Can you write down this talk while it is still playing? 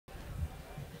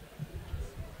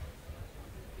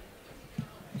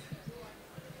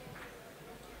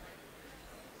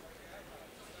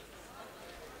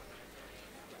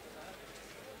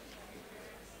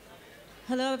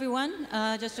Hello, everyone.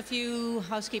 Just a few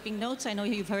housekeeping notes. I know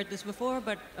you've heard this before,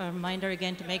 but a reminder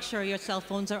again to make sure your cell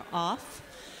phones are off.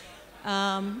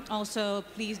 Also,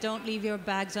 please don't leave your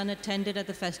bags unattended at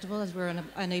the festival, as we're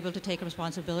unable to take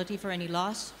responsibility for any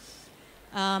loss.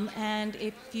 And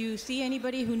if you see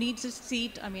anybody who needs a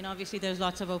seat, I mean, obviously there's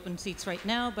lots of open seats right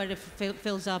now, but if it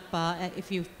fills up,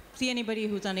 if you see anybody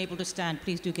who's unable to stand,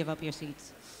 please do give up your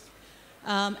seats.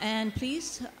 And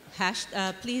please,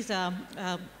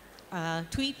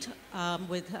 tweet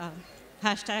with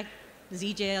hashtag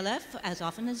ZJLF as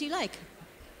often as you like.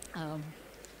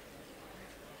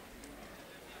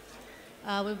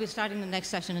 We'll be starting the next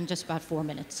session in just about 4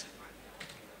 minutes.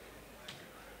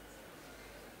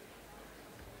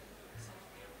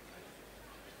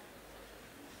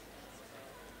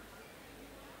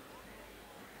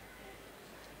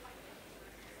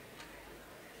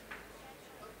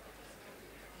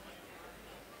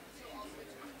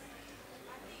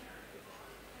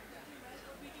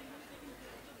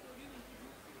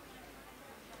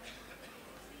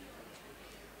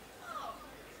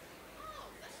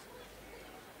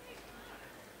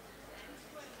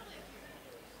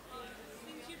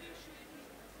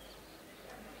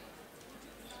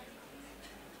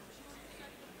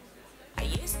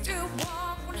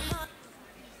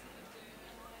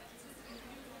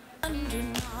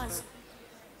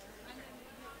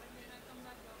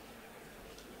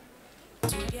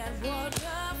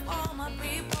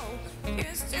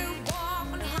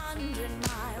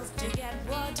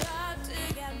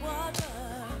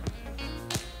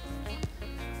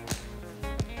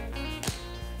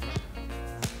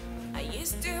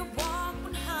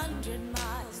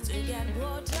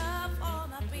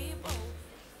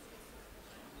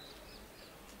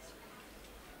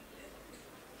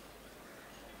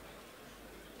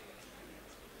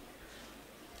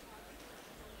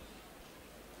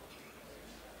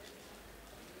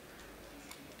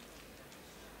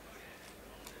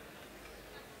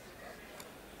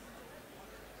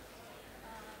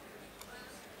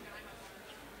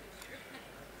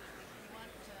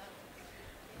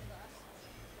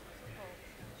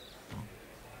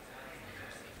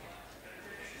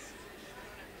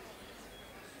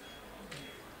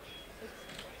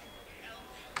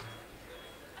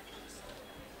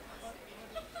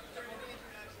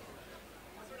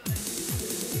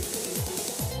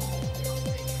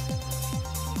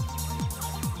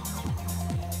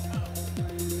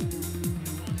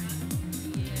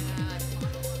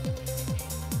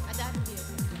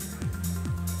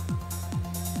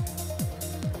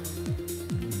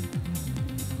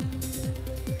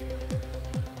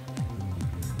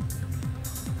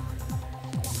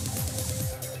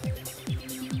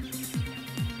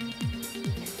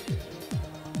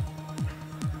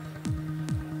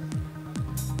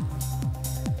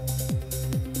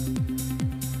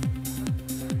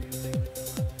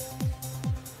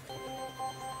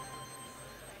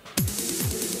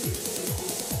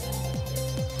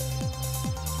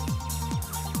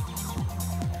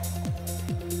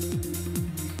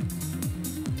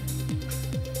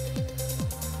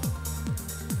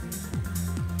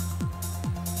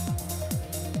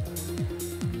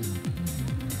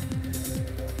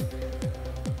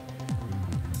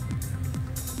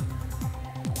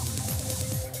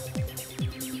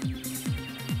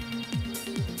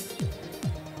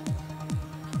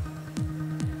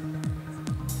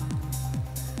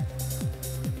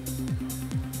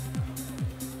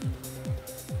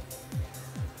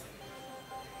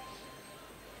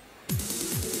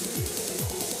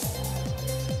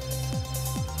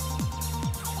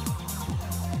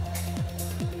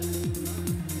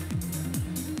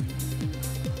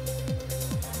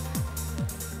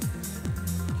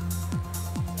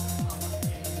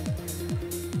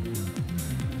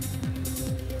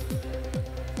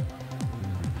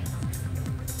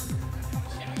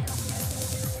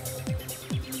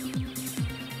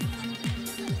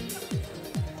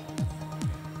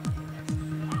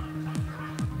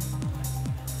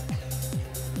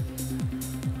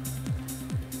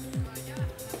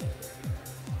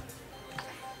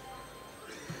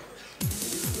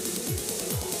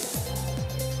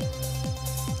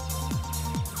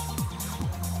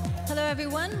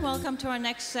 Everyone, welcome to our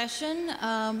next session,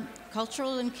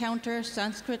 Cultural Encounter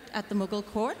Sanskrit at the Mughal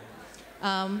Court.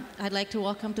 I'd like to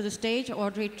welcome to the stage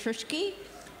Audrey Truschke,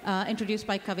 introduced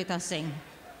by Kavita Singh.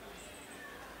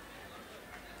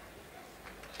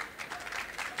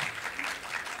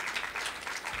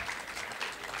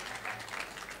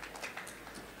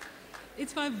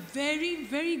 It's my very,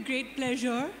 very great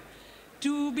pleasure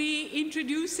to be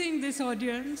introducing this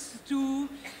audience to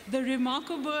the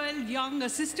remarkable young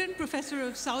assistant professor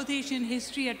of South Asian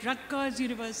history at Rutgers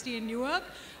University in Newark,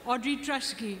 Audrey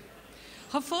Truschke.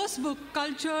 Her first book,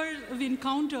 Culture of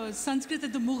Encounters, Sanskrit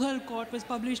at the Mughal Court, was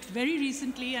published very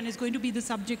recently and is going to be the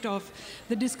subject of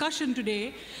the discussion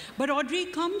today. But Audrey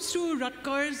comes to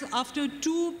Rutgers after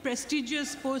 2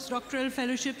 prestigious postdoctoral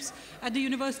fellowships at the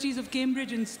universities of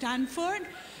Cambridge and Stanford,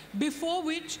 before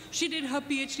which she did her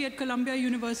PhD at Columbia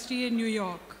University in New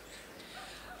York.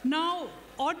 Now,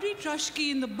 Audrey Truschke,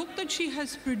 in the book that she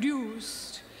has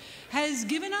produced, has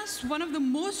given us one of the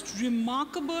most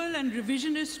remarkable and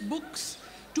revisionist books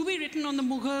to be written on the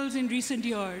Mughals in recent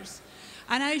years.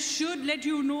 And I should let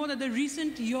you know that the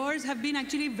recent years have been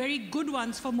actually very good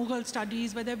ones for Mughal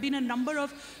studies, where there have been a number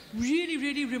of really,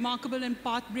 really remarkable and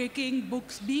path-breaking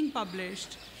books being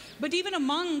published. But even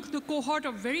among the cohort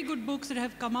of very good books that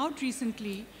have come out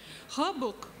recently, her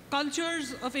book,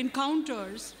 Cultures of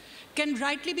Encounters, can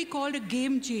rightly be called a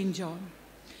game changer.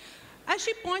 As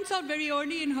she points out very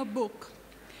early in her book,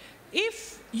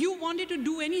 if you wanted to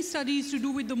do any studies to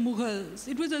do with the Mughals,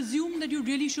 it was assumed that you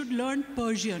really should learn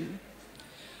Persian.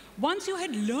 Once you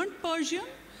had learned Persian,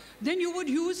 then you would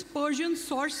use Persian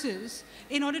sources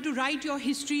in order to write your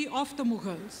history of the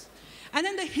Mughals. And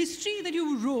then the history that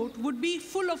you wrote would be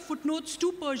full of footnotes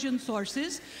to Persian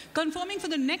sources, confirming for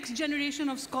the next generation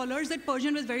of scholars that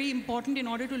Persian was very important in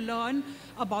order to learn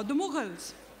about the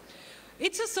Mughals.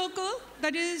 It's a circle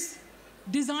that is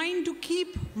designed to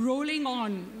keep rolling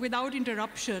on without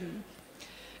interruption.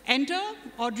 Enter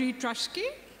Audrey Truschke,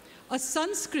 a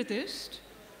Sanskritist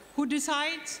who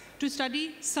decides to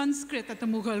study Sanskrit at the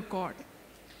Mughal court.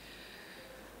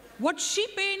 What she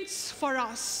paints for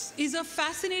us is a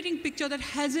fascinating picture that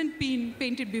hasn't been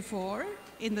painted before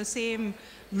in the same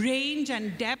range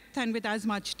and depth and with as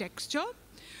much texture,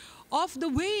 of the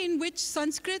way in which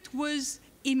Sanskrit was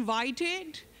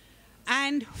invited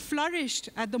and flourished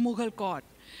at the Mughal court.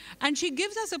 And she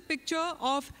gives us a picture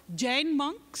of Jain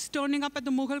monks turning up at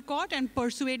the Mughal court and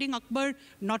persuading Akbar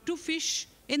not to fish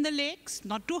in the lakes,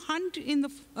 not to hunt in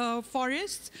the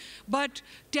forests, but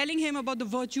telling him about the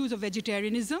virtues of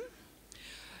vegetarianism.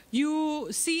 You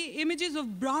see images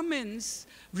of Brahmins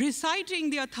reciting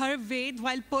the Atharva Ved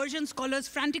while Persian scholars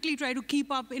frantically try to keep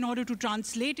up in order to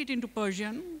translate it into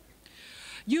Persian.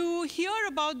 You hear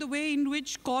about the way in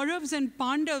which Kauravas and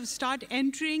Pandavas start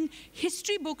entering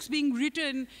history books being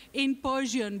written in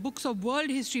Persian, books of world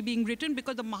history being written,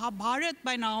 because the Mahabharata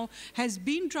by now has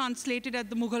been translated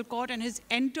at the Mughal court and has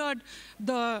entered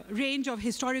the range of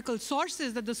historical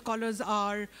sources that the scholars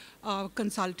are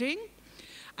consulting.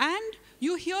 And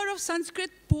you hear of Sanskrit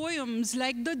poems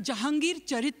like the Jahangir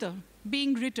Charita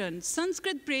being written,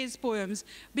 Sanskrit praise poems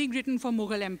being written for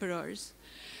Mughal emperors.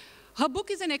 Her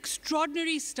book is an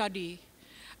extraordinary study,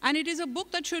 and it is a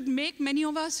book that should make many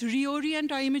of us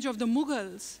reorient our image of the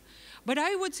Mughals. But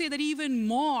I would say that even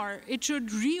more, it should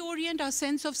reorient our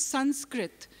sense of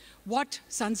Sanskrit, what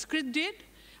Sanskrit did,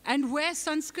 and where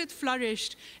Sanskrit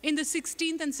flourished in the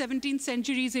 16th and 17th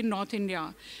centuries in North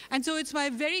India. And so it's my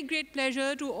very great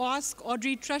pleasure to ask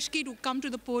Audrey Truschke to come to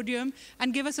the podium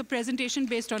and give us a presentation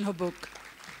based on her book.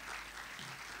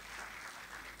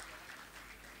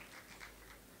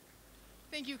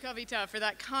 Thank you, Kavita, for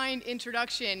that kind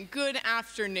introduction. Good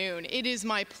afternoon. It is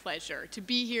my pleasure to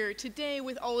be here today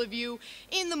with all of you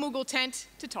in the Mughal tent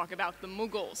to talk about the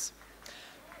Mughals.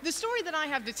 The story that I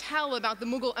have to tell about the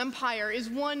Mughal Empire is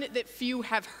one that few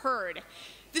have heard.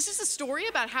 This is a story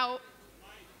about how...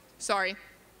 Sorry.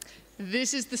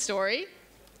 This is the story...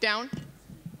 Down.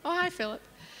 Oh, hi, Philip.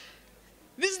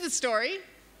 This is the story...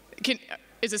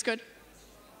 Is this good?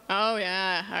 Oh,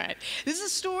 yeah, all right. This is a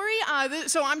story,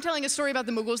 so I'm telling a story about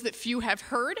the Mughals that few have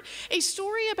heard, a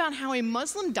story about how a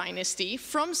Muslim dynasty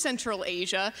from Central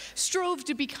Asia strove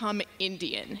to become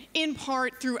Indian, in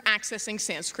part through accessing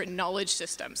Sanskrit knowledge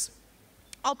systems.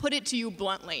 I'll put it to you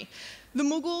bluntly. The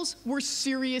Mughals were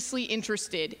seriously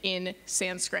interested in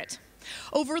Sanskrit.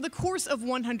 Over the course of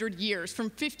 100 years, from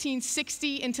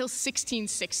 1560 until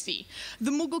 1660, the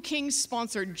Mughal kings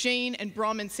sponsored Jain and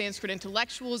Brahmin Sanskrit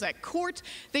intellectuals at court,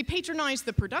 they patronized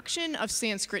the production of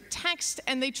Sanskrit text,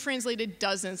 and they translated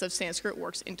dozens of Sanskrit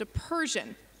works into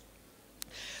Persian.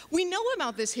 We know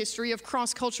about this history of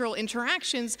cross-cultural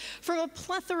interactions from a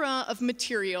plethora of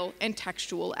material and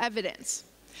textual evidence.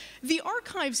 The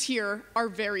archives here are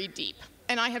very deep.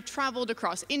 And I have traveled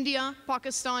across India,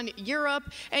 Pakistan,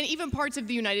 Europe, and even parts of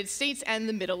the United States and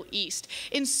the Middle East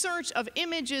in search of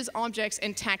images, objects,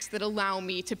 and texts that allow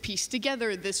me to piece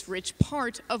together this rich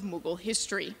part of Mughal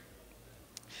history.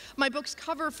 My book's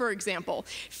cover, for example,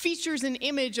 features an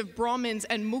image of Brahmins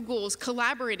and Mughals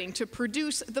collaborating to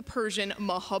produce the Persian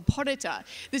Mahabharata.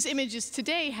 This image is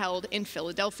today held in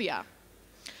Philadelphia.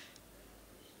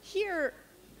 Here,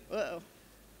 uh-oh.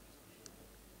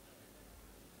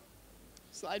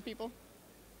 Slide, people.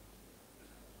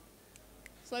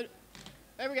 Slide.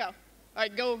 There we go. All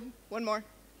right, go one more.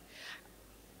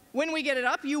 When we get it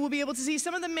up, you will be able to see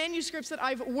some of the manuscripts that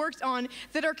I've worked on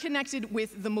that are connected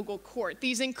with the Mughal court.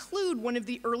 These include one of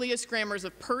the earliest grammars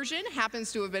of Persian,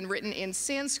 happens to have been written in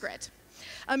Sanskrit.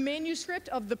 A manuscript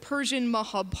of the Persian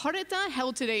Mahabharata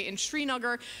held today in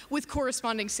Srinagar with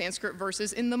corresponding Sanskrit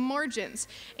verses in the margins,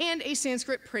 and a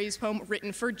Sanskrit praise poem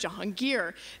written for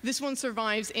Jahangir. This one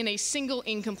survives in a single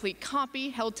incomplete copy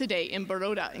held today in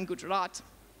Baroda in Gujarat.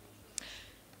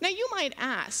 Now you might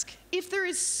ask, if there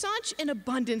is such an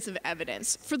abundance of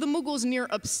evidence for the Mughals' near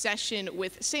obsession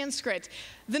with Sanskrit,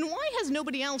 then why has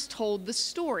nobody else told the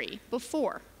story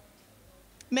before?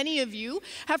 Many of you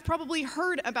have probably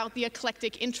heard about the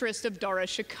eclectic interest of Dara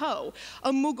Shikoh,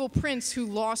 a Mughal prince who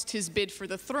lost his bid for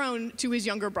the throne to his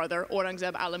younger brother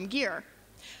Aurangzeb Alamgir.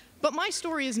 But my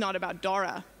story is not about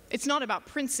Dara. It's not about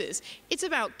princes. It's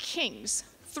about kings,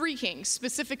 3 kings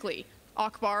specifically,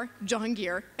 Akbar,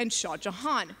 Jahangir, and Shah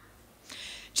Jahan.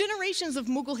 Generations of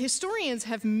Mughal historians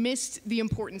have missed the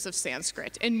importance of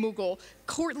Sanskrit in Mughal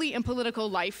courtly and political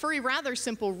life for a rather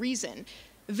simple reason.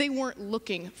 They weren't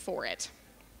looking for it.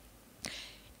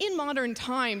 In modern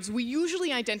times, we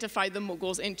usually identify the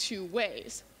Mughals in 2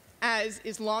 ways, as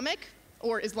Islamic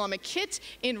or Islamicate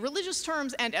in religious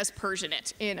terms and as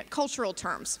Persianate in cultural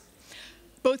terms.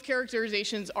 Both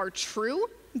characterizations are true.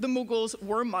 The Mughals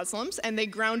were Muslims, and they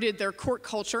grounded their court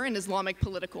culture in Islamic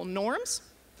political norms.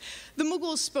 The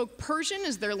Mughals spoke Persian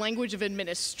as their language of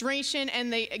administration,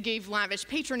 and they gave lavish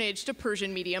patronage to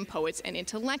Persian medium poets and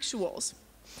intellectuals.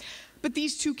 But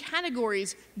these 2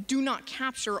 categories do not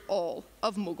capture all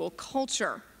of Mughal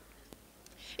culture.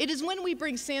 It is when we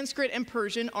bring Sanskrit and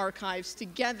Persian archives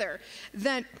together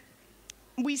that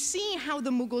we see how the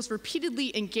Mughals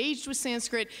repeatedly engaged with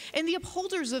Sanskrit and the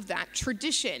upholders of that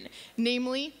tradition,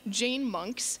 namely Jain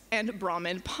monks and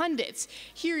Brahmin pundits.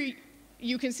 Here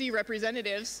you can see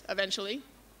representatives, eventually,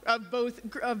 of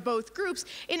both groups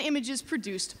in images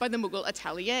produced by the Mughal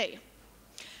atelier.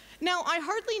 Now, I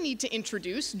hardly need to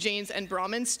introduce Jains and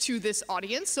Brahmins to this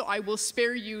audience, so I will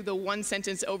spare you the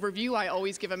 1-sentence overview I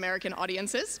always give American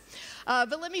audiences.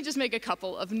 But let me just make a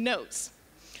couple of notes.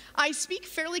 I speak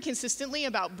fairly consistently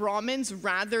about Brahmins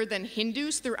rather than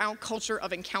Hindus throughout Culture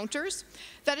of Encounters.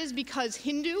 That is because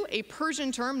Hindu, a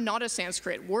Persian term, not a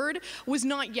Sanskrit word, was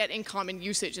not yet in common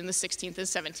usage in the 16th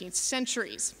and 17th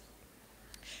centuries.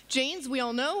 Jains, we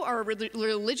all know, are a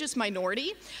religious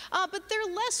minority, but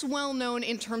they're less well known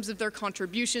in terms of their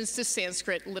contributions to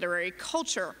Sanskrit literary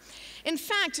culture. In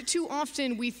fact, too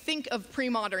often we think of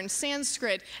pre-modern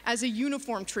Sanskrit as a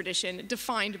uniform tradition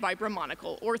defined by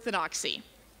Brahmanical orthodoxy.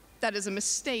 That is a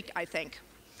mistake, I think.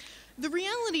 The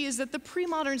reality is that the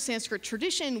pre-modern Sanskrit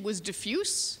tradition was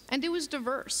diffuse and it was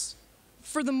diverse.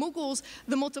 For the Mughals,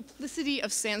 the multiplicity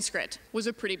of Sanskrit was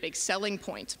a pretty big selling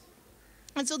point.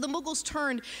 And so the Mughals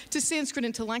turned to Sanskrit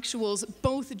intellectuals,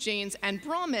 both Jains and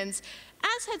Brahmins,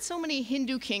 as had so many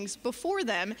Hindu kings before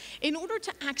them, in order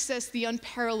to access the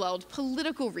unparalleled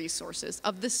political resources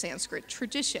of the Sanskrit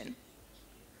tradition.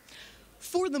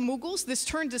 For the Mughals, this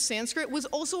turn to Sanskrit was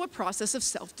also a process of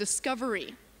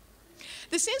self-discovery.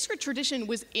 The Sanskrit tradition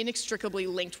was inextricably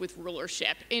linked with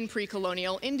rulership in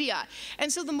pre-colonial India,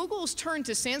 and so the Mughals turned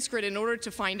to Sanskrit in order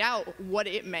to find out what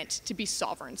it meant to be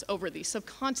sovereigns over the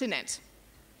subcontinent.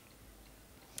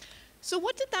 So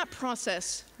what did that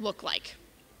process look like?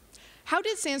 How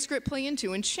did Sanskrit play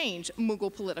into and change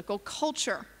Mughal political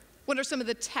culture? What are some of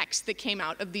the texts that came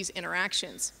out of these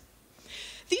interactions?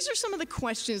 These are some of the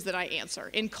questions that I answer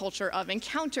in Culture of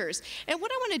Encounters, and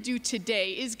what I want to do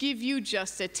today is give you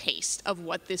just a taste of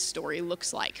what this story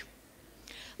looks like.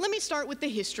 Let me start with the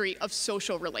history of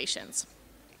social relations.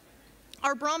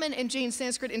 Our Brahmin and Jain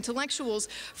Sanskrit intellectuals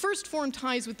first formed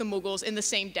ties with the Mughals in the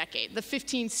same decade, the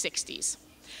 1560s.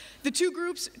 The 2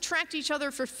 groups tracked each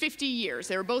other for 50 years.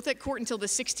 They were both at court until the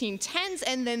 1610s,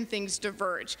 and then things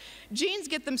diverge. Jains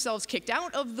get themselves kicked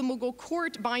out of the Mughal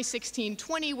court by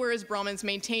 1620, whereas Brahmins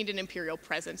maintained an imperial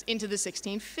presence into the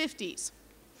 1650s.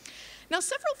 Now,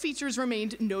 several features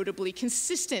remained notably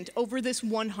consistent over this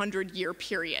 100-year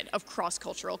period of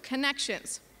cross-cultural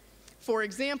connections. For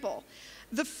example,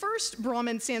 the first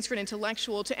Brahmin Sanskrit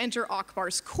intellectual to enter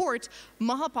Akbar's court,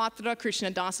 Mahapatra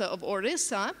Krishnadasa of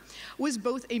Orissa, was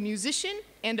both a musician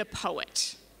and a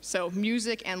poet, so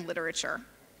music and literature.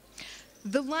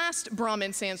 The last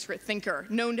Brahmin Sanskrit thinker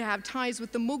known to have ties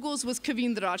with the Mughals was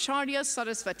Kavindracharya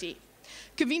Saraswati.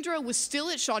 Kavindra was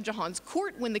still at Shah Jahan's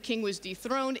court when the king was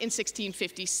dethroned in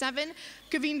 1657.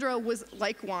 Kavindra was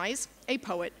likewise a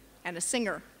poet and a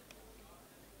singer.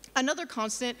 Another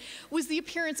constant was the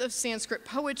appearance of Sanskrit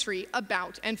poetry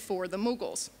about and for the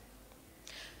Mughals.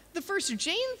 The first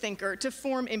Jain thinker to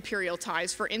form imperial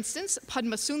ties, for instance,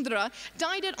 Padmasundara,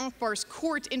 died at Akbar's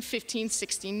court in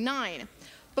 1569.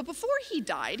 But before he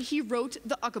died, he wrote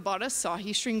the Akbara Sahi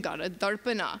Shringara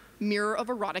Darpana, Mirror of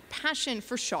Erotic Passion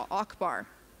for Shah Akbar.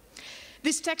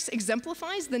 This text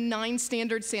exemplifies the 9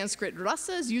 standard Sanskrit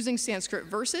rasas using Sanskrit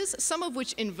verses, some of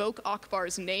which invoke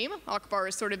Akbar's name. Akbar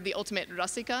is sort of the ultimate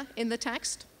rasika in the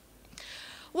text.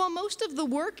 While most of the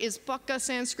work is Pakka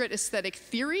Sanskrit aesthetic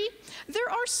theory, there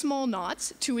are small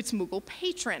nods to its Mughal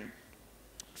patron.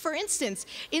 For instance,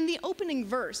 in the opening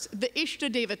verse, the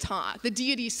Ishta Devata, the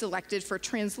deity selected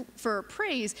for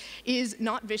praise, is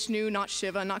not Vishnu, not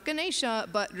Shiva, not Ganesha,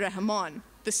 but Rahman,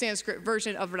 the Sanskrit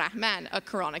version of Rahman, a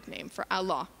Quranic name for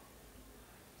Allah.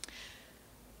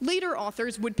 Later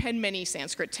authors would pen many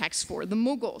Sanskrit texts for the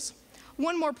Mughals.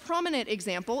 One more prominent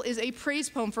example is a praise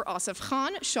poem for Asif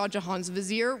Khan, Shah Jahan's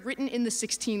vizier, written in the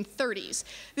 1630s.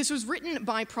 This was written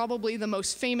by probably the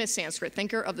most famous Sanskrit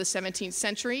thinker of the 17th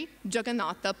century,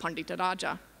 Jagannatha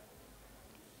Panditaraja.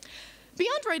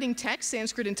 Beyond writing texts,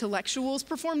 Sanskrit intellectuals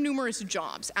performed numerous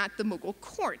jobs at the Mughal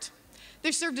court.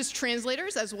 They served as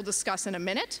translators, as we'll discuss in a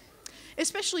minute.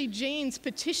 Especially Jains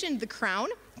petitioned the crown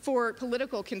for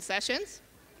political concessions,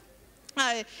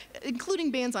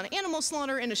 including bans on animal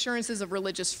slaughter and assurances of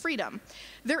religious freedom.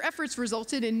 Their efforts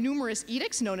resulted in numerous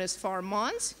edicts known as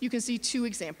farmans. You can see 2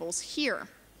 examples here.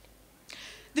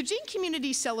 The Jain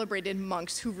community celebrated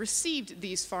monks who received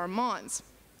these farmans.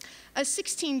 A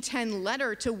 1610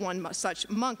 letter to one such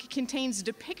monk contains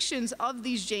depictions of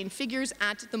these Jain figures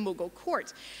at the Mughal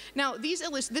court. Now,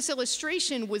 this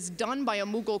illustration was done by a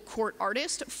Mughal court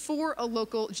artist for a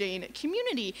local Jain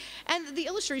community, and the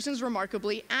illustration is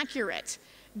remarkably accurate.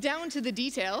 Down to the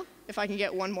detail, if I can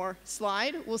get one more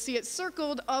slide, we'll see it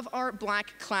circled of our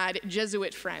black-clad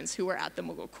Jesuit friends who were at the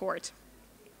Mughal court.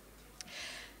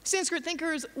 Sanskrit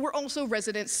thinkers were also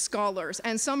resident scholars,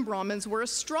 and some Brahmins were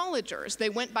astrologers. They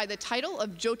went by the title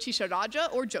of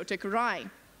Jyotisha or Jyotik Rai.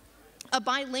 A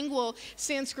bilingual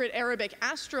Sanskrit-Arabic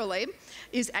astrolabe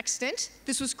is extant.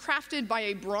 This was crafted by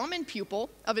a Brahmin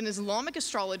pupil of an Islamic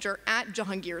astrologer at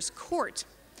Jahangir's court.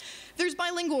 There's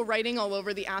bilingual writing all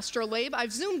over the astrolabe.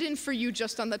 I've zoomed in for you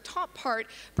just on the top part.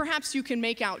 Perhaps you can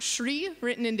make out Shri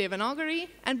written in Devanagari,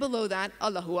 and below that,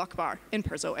 Allahu Akbar in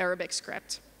Perso-Arabic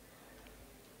script.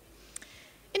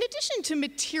 In addition to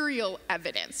material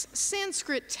evidence,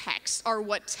 Sanskrit texts are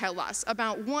what tell us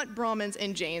about what Brahmins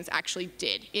and Jains actually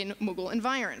did in Mughal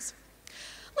environs.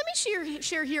 Let me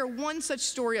share here one such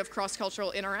story of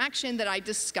cross-cultural interaction that I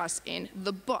discuss in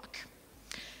the book.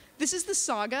 This is the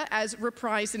saga as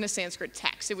reprised in a Sanskrit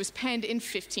text. It was penned in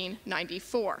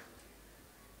 1594.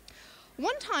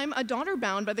 One time, a daughter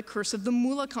bound by the curse of the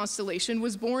Mula constellation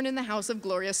was born in the house of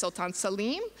Glorious Sultan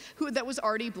Salim, that was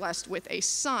already blessed with a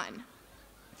son.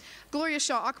 Glorious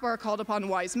Shah Akbar called upon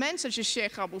wise men such as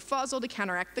Sheikh Abu Fazl to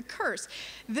counteract the curse.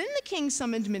 Then the king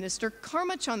summoned minister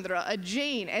Karmachandra, a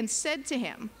Jain, and said to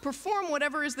him, perform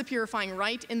whatever is the purifying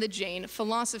rite in the Jain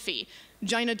philosophy.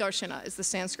 Jaina Darshana is the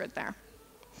Sanskrit there.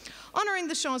 Honoring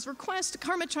the Shah's request,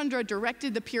 Karmachandra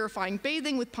directed the purifying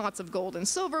bathing with pots of gold and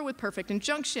silver with perfect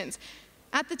injunctions.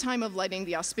 At the time of lighting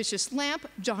the auspicious lamp,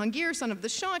 Jahangir, son of the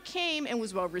Shah, came and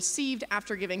was well received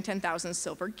after giving 10,000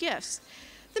 silver gifts.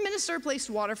 The minister placed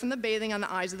water from the bathing on the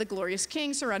eyes of the glorious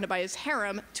king surrounded by his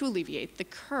harem to alleviate the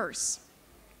curse.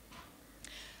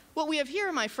 What we have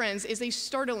here, my friends, is a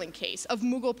startling case of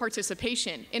Mughal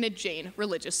participation in a Jain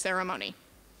religious ceremony.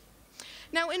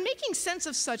 Now, in making sense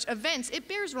of such events, it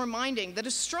bears reminding that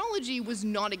astrology was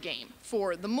not a game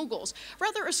for the Mughals.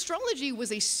 Rather, astrology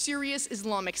was a serious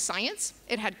Islamic science.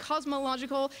 It had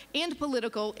cosmological and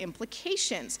political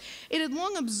implications. It had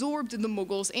long absorbed the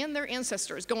Mughals and their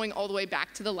ancestors, going all the way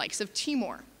back to the likes of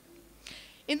Timur.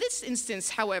 In this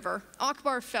instance, however,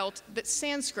 Akbar felt that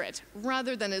Sanskrit,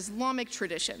 rather than Islamic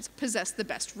traditions, possessed the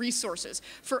best resources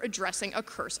for addressing a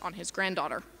curse on his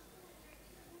granddaughter.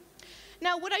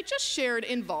 Now, what I just shared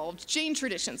involved Jain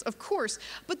traditions, of course,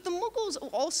 but the Mughals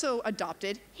also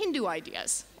adopted Hindu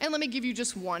ideas. And let me give you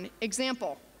just one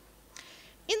example.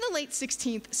 In the late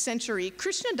 16th century,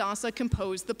 Krishnadasa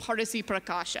composed the Parasi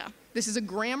Prakasha. This is a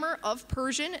grammar of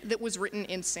Persian that was written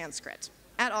in Sanskrit,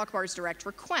 at Akbar's direct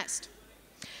request.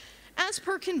 As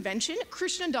per convention,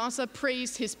 Krishnadasa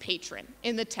praised his patron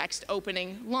in the text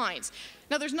opening lines.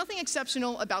 Now, there's nothing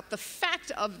exceptional about the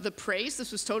fact of the praise.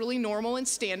 This was totally normal and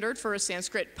standard for a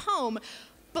Sanskrit poem,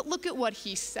 but look at what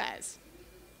he says.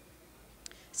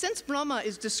 Since Brahma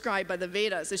is described by the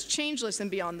Vedas as changeless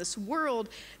and beyond this world,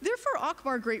 therefore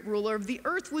Akbar, great ruler of the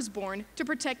earth, was born to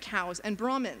protect cows and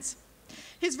Brahmins.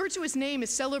 His virtuous name is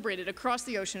celebrated across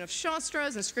the ocean of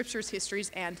Shastras and scriptures,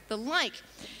 histories, and the like.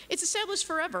 It's established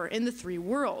forever in the three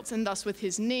worlds, and thus with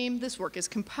his name, this work is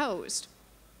composed.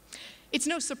 It's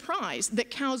no surprise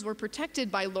that cows were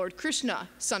protected by Lord Krishna,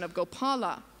 son of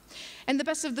Gopala, and the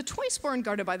best of the twice-born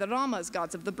guarded by the Ramas,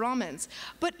 gods of the Brahmins.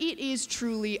 But it is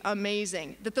truly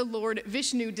amazing that the Lord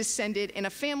Vishnu descended in a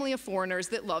family of foreigners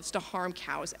that loves to harm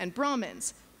cows and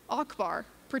Brahmins. Akbar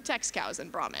protects cows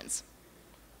and Brahmins.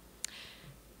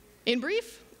 In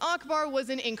brief, Akbar was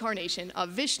an incarnation of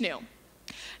Vishnu.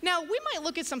 Now, we might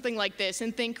look at something like this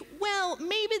and think, well,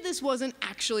 maybe this wasn't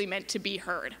actually meant to be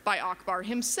heard by Akbar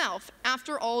himself.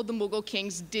 After all, the Mughal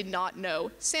kings did not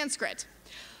know Sanskrit.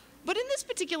 But in this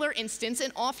particular instance,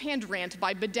 an offhand rant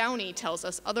by Badauni tells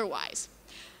us otherwise.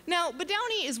 Now,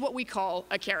 Badauni is what we call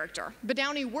a character.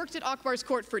 Badauni worked at Akbar's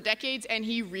court for decades, and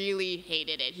he really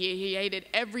hated it. He hated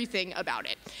everything about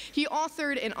it. He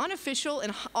authored an unofficial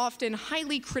and often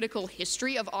highly critical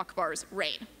history of Akbar's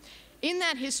reign. In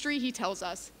that history, he tells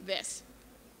us this.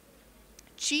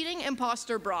 Cheating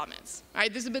impostor Brahmins, all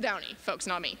right, this is Badauni, folks,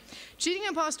 not me. Cheating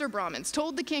impostor Brahmins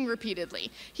told the king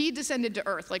repeatedly he descended to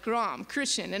earth like Ram,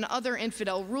 Krishan, and other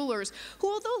infidel rulers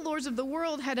who, although lords of the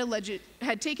world,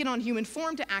 had taken on human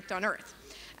form to act on earth.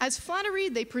 As flattery,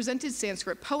 they presented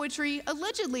Sanskrit poetry,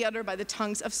 allegedly uttered by the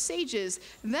tongues of sages,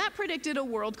 that predicted a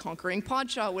world-conquering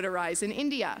Padshah would arise in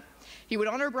India. He would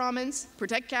honor Brahmins,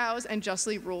 protect cows, and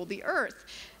justly rule the earth.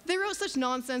 They wrote such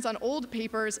nonsense on old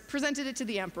papers, presented it to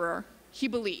the emperor. He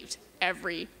believed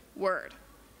every word.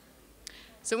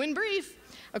 So in brief,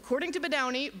 according to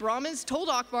Badauni, Brahmins told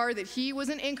Akbar that he was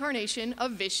an incarnation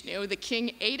of Vishnu. The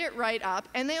king ate it right up,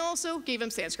 and they also gave him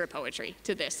Sanskrit poetry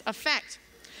to this effect.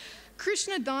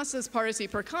 Krishnadasa's Parasi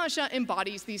Prakasha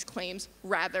embodies these claims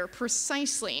rather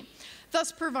precisely,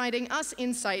 thus providing us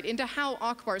insight into how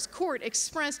Akbar's court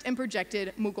expressed and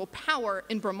projected Mughal power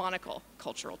in Brahmanical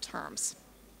cultural terms.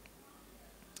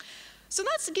 So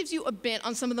that gives you a bit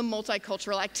on some of the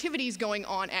multicultural activities going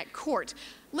on at court.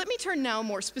 Let me turn now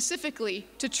more specifically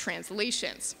to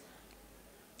translations.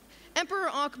 Emperor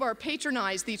Akbar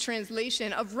patronized the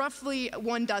translation of roughly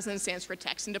 12 Sanskrit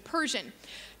texts into Persian.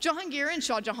 Jahangir and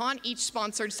Shah Jahan each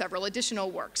sponsored several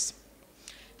additional works.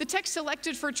 The texts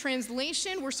selected for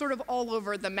translation were sort of all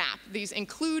over the map. These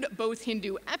include both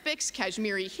Hindu epics,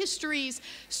 Kashmiri histories,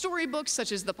 storybooks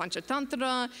such as the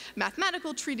Panchatantra,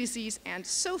 mathematical treatises, and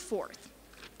so forth.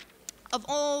 Of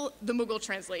all the Mughal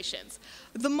translations,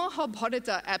 the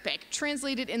Mahabharata epic,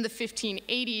 translated in the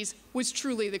 1580s, was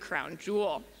truly the crown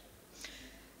jewel.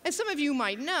 As some of you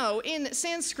might know, in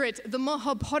Sanskrit, the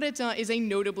Mahabharata is a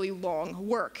notably long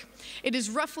work. It is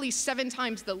roughly 7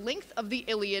 times the length of the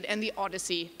Iliad and the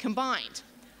Odyssey combined.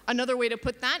 Another way to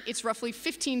put that, it's roughly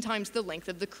 15 times the length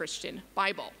of the Christian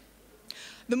Bible.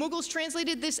 The Mughals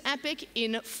translated this epic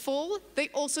in full. They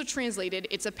also translated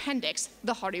its appendix,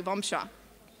 the Harivamsha.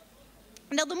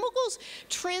 Now, the Mughals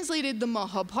translated the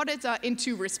Mahabharata in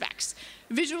 2 respects,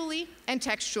 visually and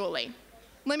textually.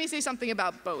 Let me say something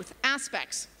about both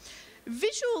aspects.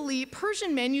 Visually,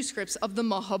 Persian manuscripts of the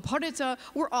Mahabharata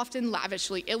were often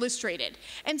lavishly illustrated,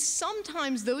 and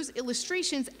sometimes those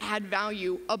illustrations add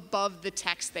value above the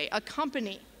text they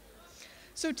accompany.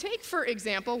 So take, for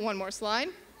example, one more slide.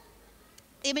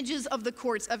 Images of the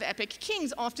courts of epic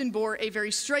kings often bore a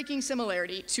very striking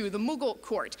similarity to the Mughal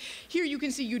court. Here you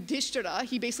can see Yudhishthira.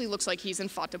 He basically looks like he's in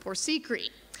Fatehpur Sikri.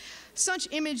 Such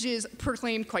images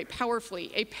proclaimed quite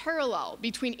powerfully a parallel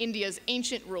between India's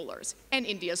ancient rulers and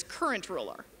India's current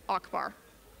ruler, Akbar.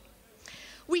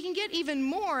 We can get even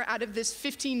more out of this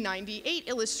 1598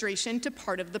 illustration to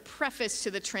part of the preface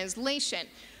to the translation.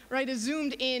 Right, a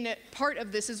zoomed in part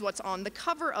of this is what's on the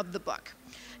cover of the book.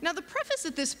 Now, the preface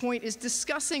at this point is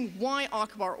discussing why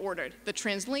Akbar ordered the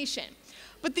translation,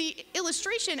 but the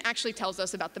illustration actually tells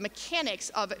us about the mechanics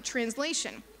of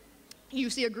translation. You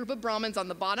see a group of Brahmins on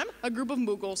the bottom, a group of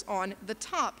Mughals on the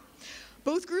top.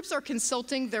 Both groups are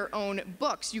consulting their own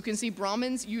books. You can see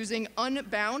Brahmins using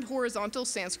unbound horizontal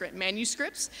Sanskrit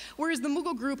manuscripts, whereas the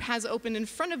Mughal group has open in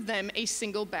front of them a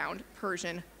single-bound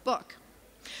Persian book.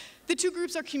 The 2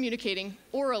 groups are communicating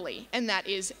orally, and that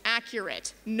is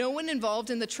accurate. No one involved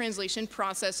in the translation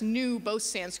process knew both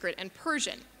Sanskrit and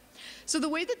Persian. So the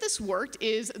way that this worked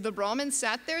is the Brahmins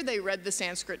sat there, they read the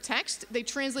Sanskrit text, they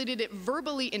translated it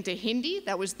verbally into Hindi,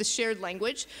 that was the shared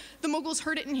language. The Mughals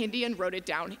heard it in Hindi and wrote it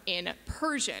down in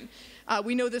Persian.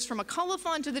 We know this from a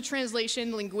colophon to the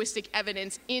translation. Linguistic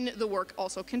evidence in the work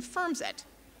also confirms it.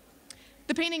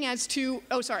 The painting adds two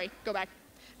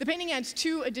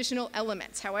additional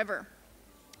elements, however.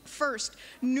 First,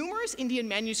 numerous Indian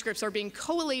manuscripts are being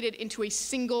collated into a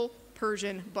single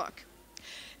Persian book.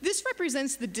 This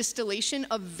represents the distillation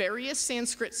of various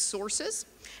Sanskrit sources,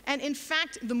 and in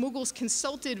fact, the Mughals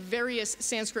consulted various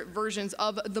Sanskrit versions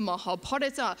of the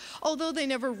Mahabharata, although they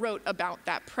never wrote about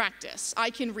that practice. I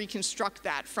can reconstruct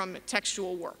that from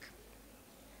textual work.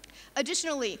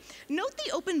 Additionally, note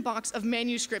the open box of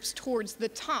manuscripts towards the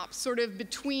top, sort of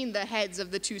between the heads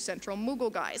of the two central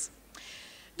Mughal guys.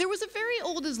 There was a very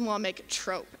old Islamic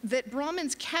trope that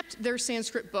Brahmins kept their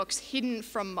Sanskrit books hidden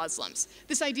from Muslims.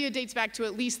 This idea dates back to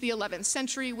at least the 11th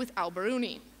century with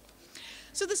al-Biruni.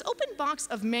 So this open box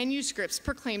of manuscripts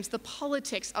proclaims the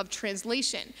politics of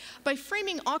translation by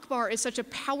framing Akbar as such a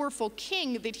powerful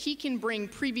king that he can bring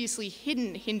previously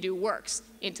hidden Hindu works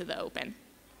into the open.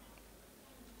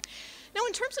 Now,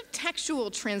 in terms of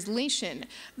textual translation,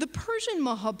 the Persian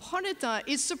Mahabharata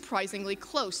is surprisingly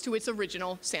close to its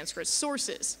original Sanskrit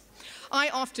sources. I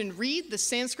often read the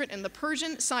Sanskrit and the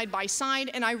Persian side by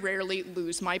side, and I rarely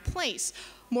lose my place.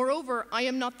 Moreover, I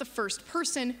am not the first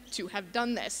person to have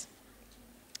done this.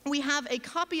 We have a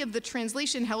copy of the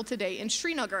translation held today in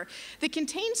Srinagar that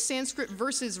contains Sanskrit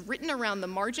verses written around the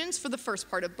margins for the first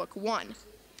part of Book 1.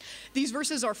 These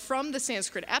verses are from the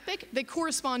Sanskrit epic. They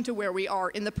correspond to where we are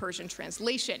in the Persian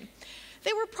translation.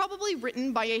 They were probably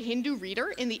written by a Hindu reader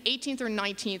in the 18th or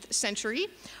 19th century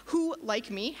who,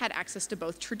 like me, had access to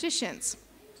both traditions.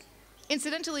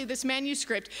 Incidentally, this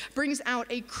manuscript brings out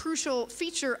a crucial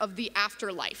feature of the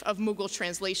afterlife of Mughal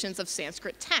translations of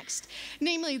Sanskrit text,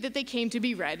 namely that they came to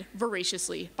be read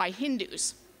voraciously by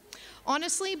Hindus.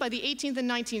 Honestly, by the 18th and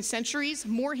 19th centuries,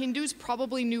 more Hindus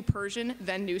probably knew Persian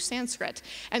than knew Sanskrit,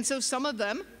 and so some of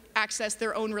them accessed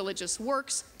their own religious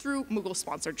works through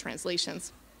Mughal-sponsored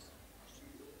translations.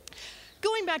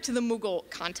 Going back to the Mughal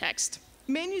context,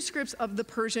 manuscripts of the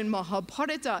Persian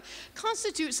Mahabharata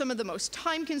constitute some of the most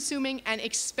time-consuming and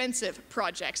expensive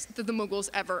projects that the Mughals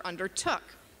ever undertook.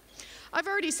 I've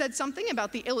already said something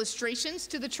about the illustrations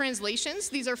to the translations.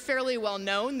 These are fairly well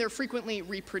known. They're frequently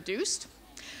reproduced.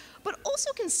 But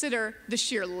also consider the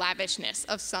sheer lavishness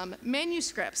of some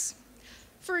manuscripts.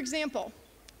 For example,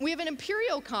 we have an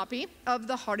imperial copy of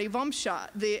the Harivamsha,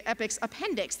 the epic's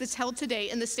appendix, that's held today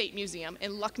in the State Museum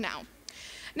in Lucknow.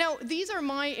 Now, these are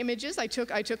my images. I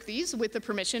took these with the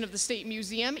permission of the State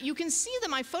Museum. You can see that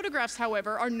my photographs,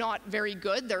 however, are not very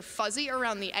good. They're fuzzy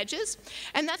around the edges,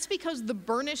 and that's because the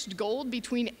burnished gold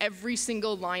between every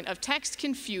single line of text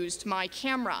confused my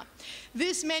camera.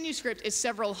 This manuscript is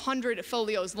several hundred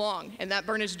folios long, and that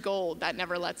burnished gold, that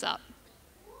never lets up.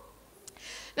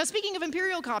 Now, speaking of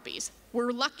imperial copies,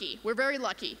 we're lucky, we're very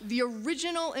lucky. The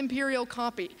original imperial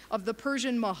copy of the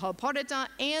Persian Mahabharata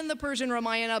and the Persian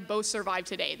Ramayana both survive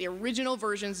today, the original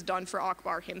versions done for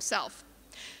Akbar himself.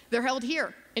 They're held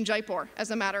here in Jaipur, as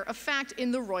a matter of fact,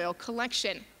 in the royal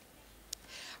collection.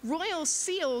 Royal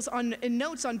seals and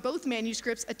notes on both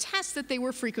manuscripts attest that they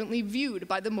were frequently viewed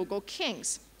by the Mughal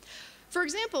kings. For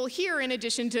example, here, in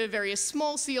addition to various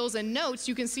small seals and notes,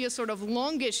 you can see a sort of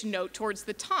longish note towards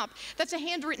the top. That's a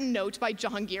handwritten note by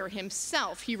Jahangir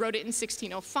himself. He wrote it in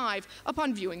 1605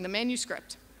 upon viewing the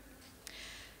manuscript.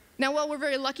 Now, while we're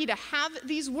very lucky to have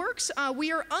these works,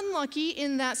 we are unlucky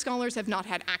in that scholars have not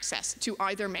had access to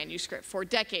either manuscript for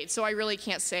decades, so I really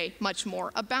can't say much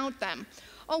more about them.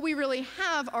 All we really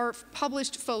have are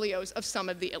published folios of some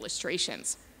of the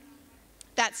illustrations.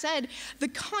 That said, the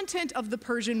content of the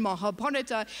Persian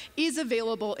Mahabharata is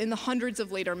available in the hundreds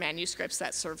of later manuscripts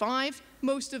that survive.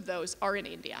 Most of those are in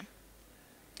India.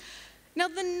 Now,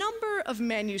 the number of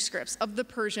manuscripts of the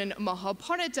Persian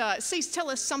Mahabharata tell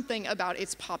us something about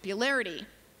its popularity.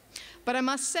 But I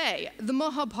must say, the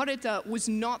Mahabharata was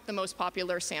not the most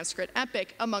popular Sanskrit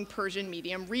epic among Persian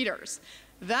medium readers.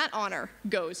 That honor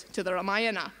goes to the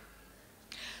Ramayana.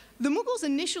 The Mughals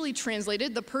initially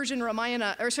translated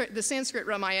the Sanskrit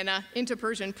Ramayana into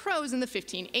Persian prose in the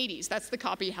 1580s. That's the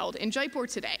copy held in Jaipur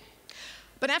today.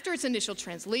 But after its initial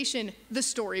translation, the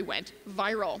story went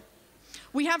viral.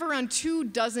 We have around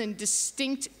 24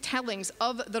 distinct tellings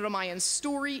of the Ramayana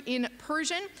story in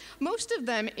Persian, most of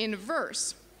them in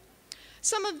verse.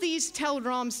 Some of these tell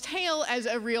Ram's tale as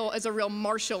a real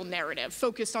martial narrative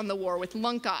focused on the war with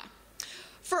Lanka.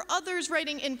 For others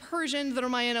writing in Persian, the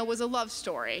Ramayana was a love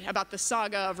story about the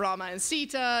saga of Rama and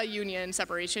Sita, union,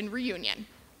 separation, reunion.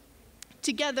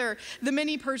 Together, the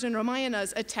many Persian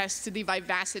Ramayanas attest to the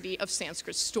vivacity of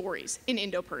Sanskrit stories in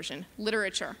Indo-Persian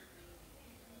literature.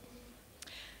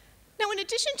 Now, in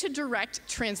addition to direct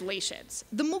translations,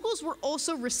 the Mughals were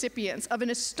also recipients of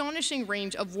an astonishing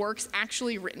range of works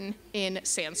actually written in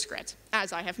Sanskrit,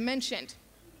 as I have mentioned.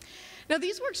 Now,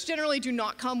 these works generally do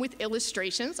not come with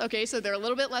illustrations, okay, so they're a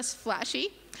little bit less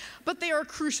flashy, but they are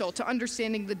crucial to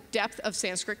understanding the depth of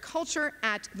Sanskrit culture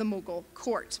at the Mughal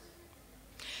court.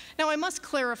 Now, I must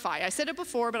clarify, I said it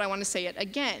before, but I want to say it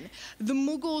again. The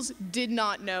Mughals did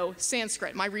not know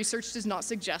Sanskrit. My research does not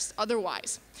suggest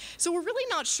otherwise. So we're really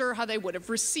not sure how they would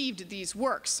have received these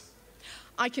works.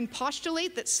 I can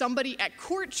postulate that somebody at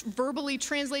court verbally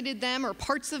translated them or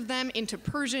parts of them into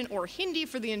Persian or Hindi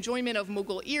for the enjoyment of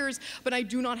Mughal ears, but I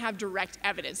do not have direct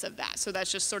evidence of that. So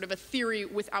that's just sort of a theory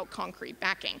without concrete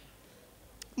backing.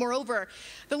 Moreover,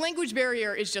 the language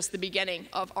barrier is just the beginning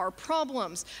of our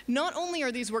problems. Not only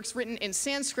are these works written in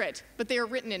Sanskrit, but they are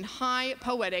written in high,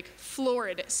 poetic,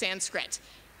 florid Sanskrit.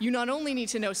 You not only need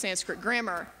to know Sanskrit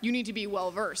grammar, you need to be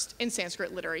well-versed in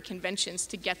Sanskrit literary conventions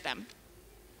to get them.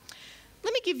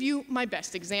 Let me give you my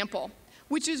best example,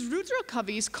 which is Rudra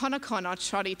Kavi's Kanakana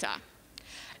Charita.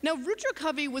 Now, Rudra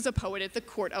Kavi was a poet at the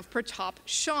court of Pratap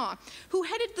Shah, who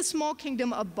headed the small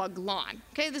kingdom of Baghlan.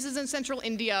 Okay, this is in central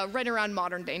India, right around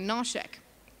modern-day Nashik.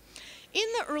 In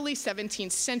the early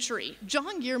 17th century,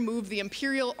 Jahangir moved the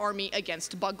imperial army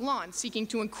against Baghlan, seeking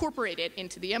to incorporate it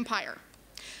into the empire.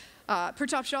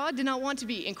 Pratap Shah did not want to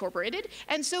be incorporated,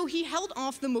 and so he held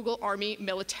off the Mughal army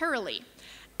militarily.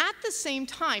 At the same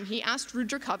time, he asked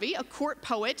Rudra Kavi, a court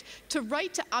poet, to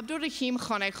write to Abdurrahim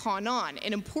Khan-e Khanan,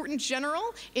 an important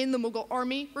general in the Mughal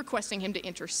army, requesting him to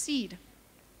intercede.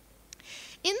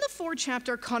 In the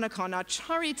 4-chapter Kanakana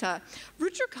Charita,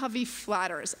 Rudra Kavi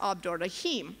flatters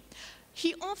Abdurrahim.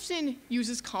 He often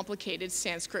uses complicated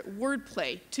Sanskrit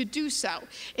wordplay to do so,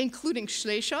 including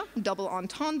shlesha, double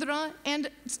entendre, and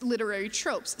literary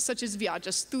tropes, such as Vyaja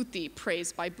Stuti,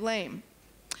 praise by blame.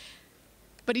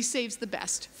 But he saves the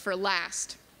best for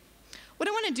last. What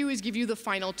I want to do is give you the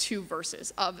final 2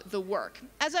 verses of the work.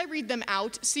 As I read them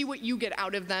out, see what you get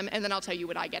out of them, and then I'll tell you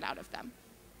what I get out of them.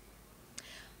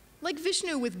 Like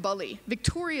Vishnu with Bali,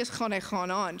 victorious Khan-e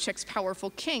Khanan checks powerful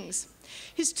kings.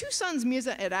 His 2 sons,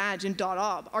 Mirza Iraj and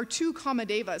Darab, are 2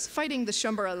 Kamadevas fighting the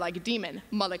Shambara-like demon,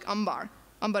 Malik Ambar,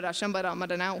 Ambara Shambara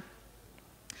Madanau.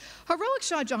 Heroic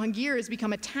Shah Jahangir has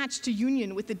become attached to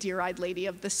union with the deer-eyed lady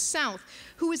of the south,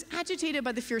 who is agitated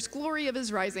by the fierce glory of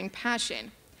his rising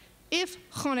passion. If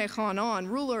Khan-e Khanan,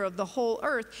 ruler of the whole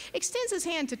earth, extends his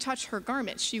hand to touch her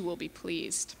garment, she will be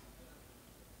pleased.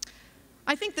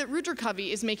 I think that Rudra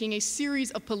Kavi is making a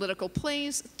series of political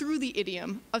plays through the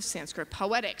idiom of Sanskrit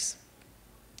poetics.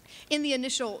 In the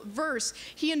initial verse,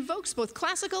 he invokes both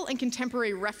classical and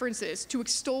contemporary references to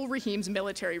extol Rahim's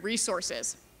military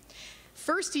resources.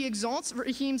 First, he exalts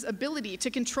Rahim's ability to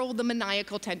control the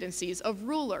maniacal tendencies of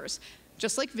rulers,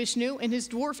 just like Vishnu in his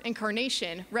dwarf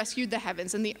incarnation rescued the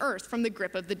heavens and the earth from the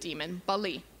grip of the demon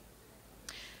Bali.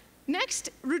 Next,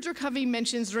 Rudra Kavi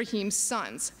mentions Rahim's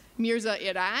sons, Mirza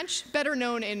Iraj, better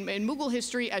known in Mughal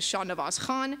history as Shah Nawaz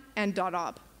Khan, and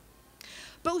Darab.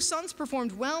 Both sons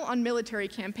performed well on military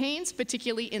campaigns,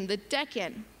 particularly in the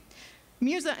Deccan.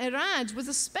 Mirza Iraj was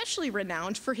especially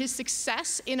renowned for his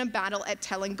success in a battle at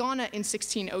Telangana in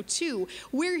 1602,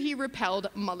 where he repelled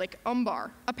Malik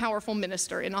Ambar, a powerful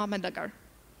minister in Ahmednagar.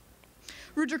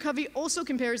 Rudra Kavi also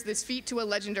compares this feat to a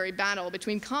legendary battle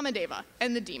between Kamadeva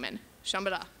and the demon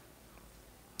Shambara.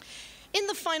 In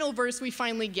the final verse, we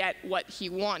finally get what he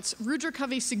wants. Rudra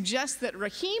Kavi suggests that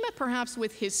Rahim, perhaps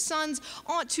with his sons,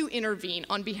 ought to intervene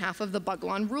on behalf of the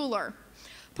Baghlan ruler.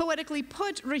 Poetically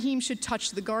put, Rahim should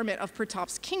touch the garment of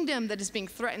Pratap's kingdom that is being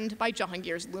threatened by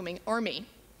Jahangir's looming army.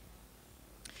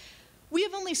 We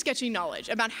have only sketchy knowledge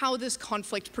about how this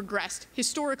conflict progressed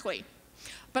historically,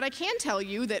 but I can tell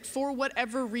you that for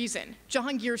whatever reason,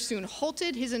 Jahangir soon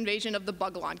halted his invasion of the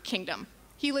Baghlan kingdom.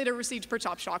 He later received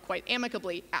Pratap Shah quite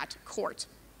amicably at court.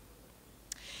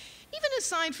 Even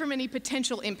aside from any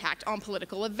potential impact on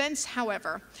political events,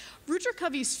 however, Rudra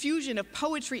Kavi's fusion of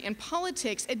poetry and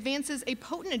politics advances a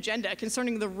potent agenda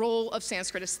concerning the role of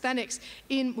Sanskrit aesthetics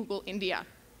in Mughal India.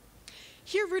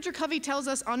 Here, Rudra Kavi tells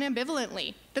us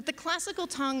unambivalently that the classical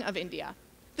tongue of India,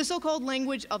 the so-called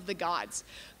language of the gods,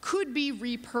 could be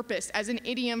repurposed as an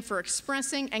idiom for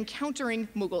expressing and countering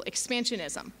Mughal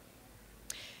expansionism.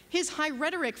 His high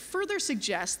rhetoric further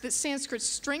suggests that Sanskrit's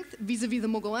strength vis-a-vis the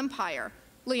Mughal Empire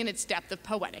lay in its depth of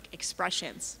poetic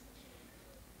expressions.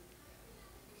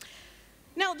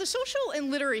 Now, the social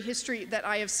and literary history that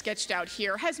I have sketched out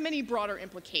here has many broader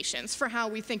implications for how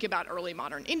we think about early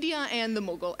modern India and the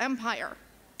Mughal Empire.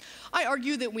 I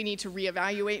argue that we need to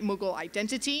reevaluate Mughal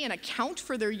identity and account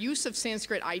for their use of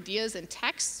Sanskrit ideas and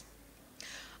texts.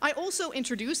 I also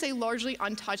introduce a largely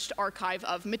untouched archive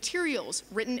of materials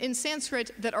written in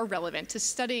Sanskrit that are relevant to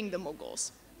studying the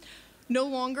Mughals. No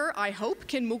longer, I hope,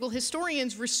 can Mughal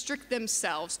historians restrict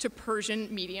themselves to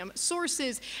Persian medium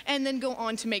sources and then go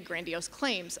on to make grandiose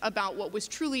claims about what was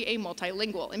truly a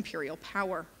multilingual imperial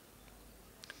power.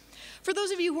 For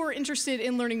those of you who are interested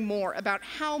in learning more about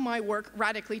how my work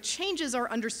radically changes our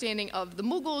understanding of the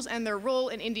Mughals and their role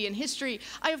in Indian history,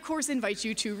 I of course invite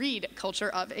you to read Culture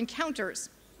of Encounters.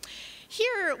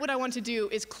 Here, what I want to do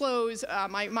is close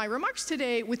my remarks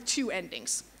today with two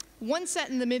endings. One set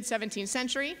in the mid-17th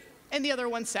century, and the other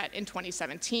one set in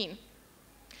 2017.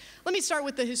 Let me start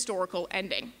with the historical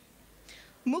ending.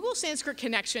 Mughal Sanskrit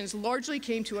connections largely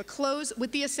came to a close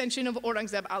with the ascension of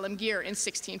Aurangzeb Alamgir in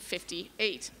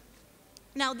 1658.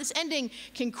 Now, this ending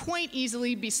can quite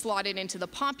easily be slotted into the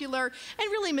popular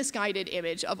and really misguided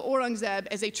image of Aurangzeb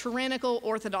as a tyrannical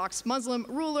Orthodox Muslim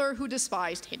ruler who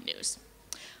despised Hindus.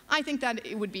 I think that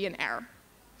it would be an error.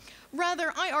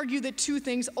 Rather, I argue that two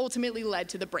things ultimately led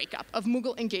to the breakup of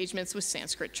Mughal engagements with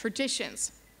Sanskrit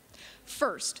traditions.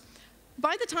 First,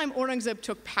 by the time Aurangzeb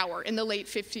took power in the late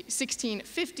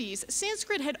 1650s,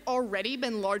 Sanskrit had already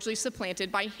been largely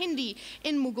supplanted by Hindi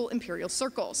in Mughal imperial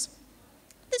circles.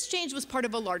 This change was part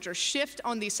of a larger shift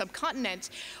on the subcontinent,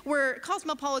 where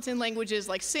cosmopolitan languages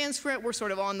like Sanskrit were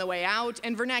sort of on the way out,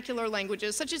 and vernacular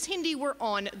languages such as Hindi were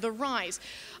on the rise.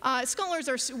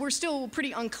 Scholars were still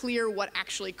pretty unclear what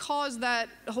actually caused that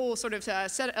whole sort of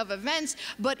set of events,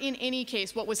 but in any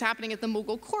case, what was happening at the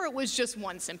Mughal court was just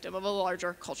one symptom of a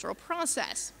larger cultural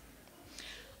process.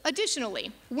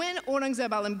 Additionally, when Aurangzeb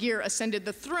Alamgir ascended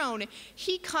the throne,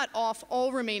 he cut off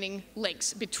all remaining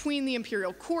links between the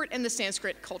imperial court and the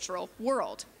Sanskrit cultural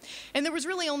world. And there was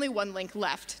really only one link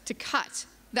left to cut.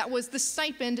 That was the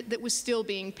stipend that was still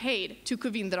being paid to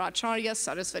Kavindracharya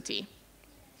Saraswati.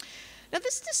 Now,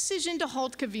 this decision to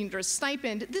halt Kavindra's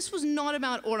stipend, this was not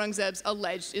about Aurangzeb's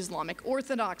alleged Islamic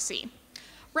orthodoxy.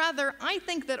 Rather, I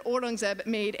think that Aurangzeb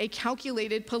made a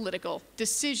calculated political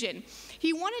decision.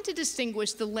 He wanted to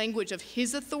distinguish the language of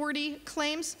his authority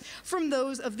claims from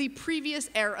those of the previous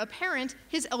heir apparent,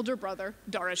 his elder brother,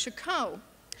 Dara Shikoh.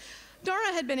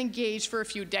 Dara had been engaged for a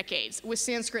few decades with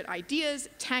Sanskrit ideas,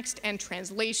 text, and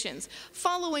translations,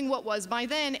 following what was by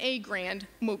then a grand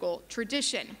Mughal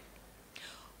tradition.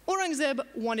 Aurangzeb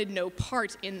wanted no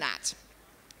part in that.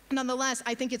 Nonetheless,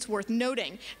 I think it's worth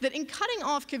noting that in cutting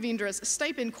off Kavindra's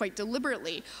stipend quite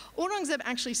deliberately, Aurangzeb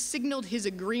actually signaled his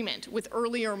agreement with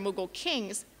earlier Mughal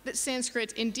kings that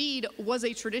Sanskrit indeed was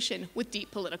a tradition with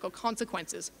deep political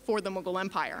consequences for the Mughal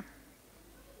Empire.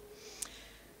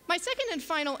 My second and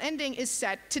final ending is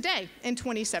set today in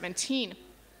 2017.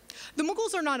 The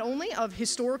Mughals are not only of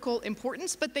historical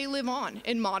importance, but they live on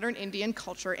in modern Indian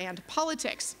culture and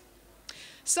politics.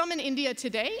 Some in India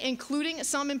today, including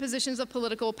some in positions of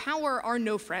political power, are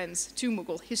no friends to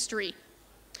Mughal history.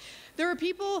 There are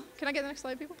people, can I get the next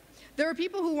slide, people? There are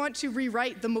people who want to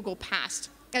rewrite the Mughal past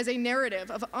as a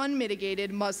narrative of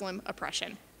unmitigated Muslim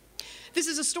oppression. This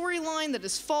is a storyline that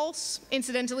is false.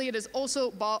 Incidentally, it is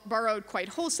also borrowed quite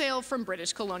wholesale from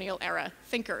British colonial era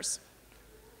thinkers.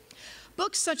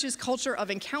 Books such as Culture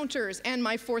of Encounters and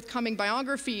my forthcoming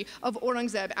biography of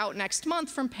Aurangzeb out next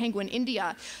month from Penguin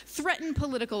India threaten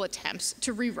political attempts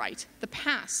to rewrite the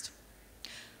past.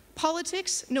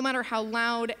 Politics, no matter how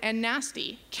loud and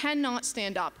nasty, cannot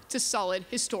stand up to solid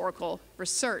historical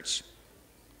research.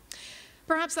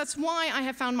 Perhaps that's why I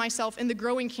have found myself in the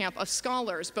growing camp of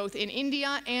scholars, both in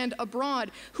India and abroad,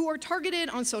 who are targeted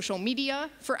on social media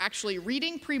for actually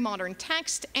reading pre-modern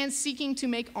text and seeking to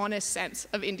make honest sense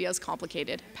of India's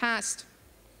complicated past.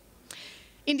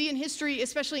 Indian history,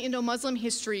 especially Indo-Muslim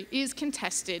history, is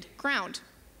contested ground.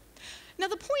 Now,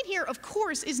 the point here, of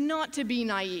course, is not to be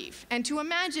naive and to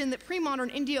imagine that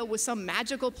pre-modern India was some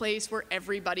magical place where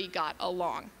everybody got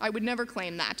along. I would never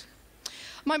claim that.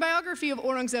 My biography of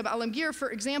Aurangzeb Alamgir,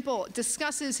 for example,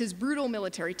 discusses his brutal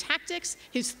military tactics,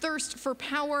 his thirst for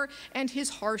power, and his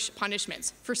harsh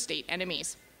punishments for state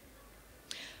enemies.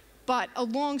 But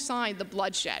alongside the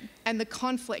bloodshed and the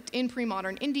conflict in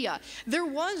pre-modern India, there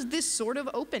was this sort of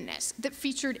openness that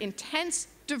featured intense,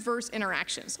 diverse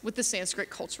interactions with the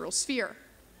Sanskrit cultural sphere.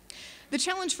 The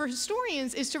challenge for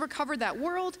historians is to recover that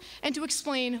world and to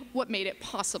explain what made it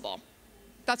possible.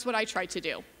 That's what I tried to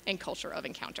do in Culture of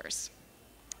Encounters.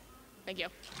 Thank you.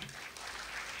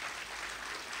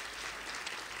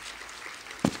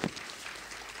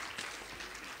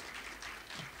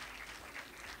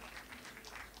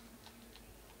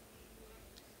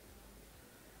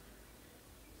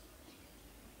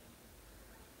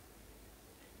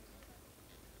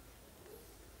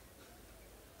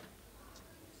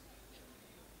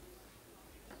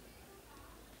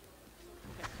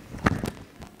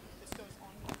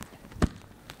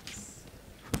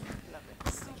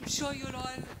 sure you'll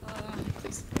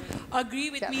all agree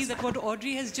with me that what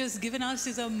Audrey has just given us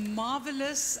is a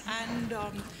marvelous and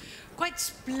quite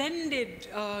splendid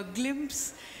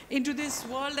glimpse into this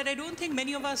world that I don't think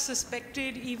many of us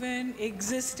suspected even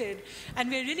existed. And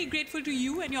we're really grateful to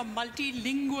you and your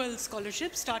multilingual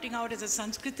scholarship, starting out as a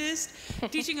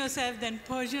Sanskritist, teaching yourself then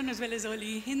Persian as well as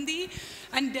early Hindi,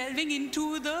 and delving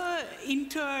into the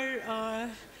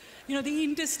the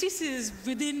interstices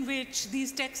within which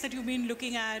these texts that you've been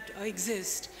looking at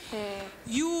exist.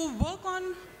 You work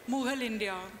on Mughal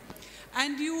India,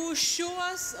 and you show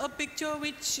us a picture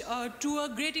which, to a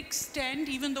great extent,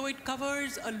 even though it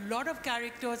covers a lot of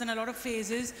characters and a lot of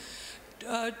phases,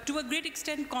 to a great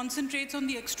extent concentrates on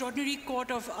the extraordinary court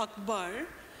of Akbar.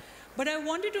 But I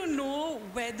wanted to know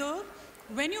whether,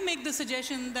 when you make the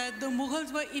suggestion that the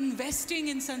Mughals were investing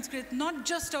in Sanskrit not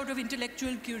just out of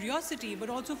intellectual curiosity, but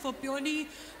also for purely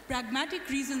pragmatic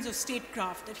reasons of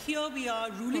statecraft, that here we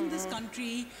are ruling this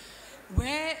country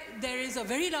where there is a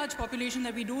very large population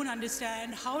that we don't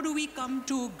understand. How do we come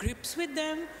to grips with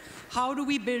them? How do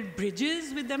we build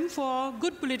bridges with them for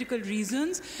good political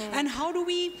reasons? And how do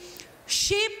we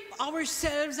shape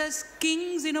ourselves as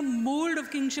kings in a mold of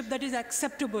kingship that is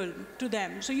acceptable to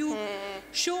them? So you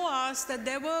show us that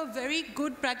there were very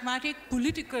good pragmatic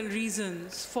political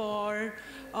reasons for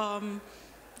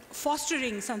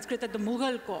fostering Sanskrit at the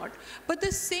Mughal court, but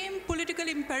the same political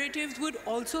imperatives would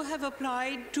also have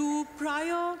applied to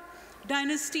prior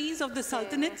dynasties of the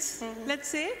sultanates, let's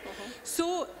say.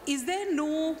 So is there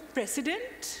no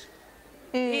precedent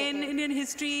in Indian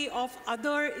history of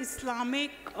other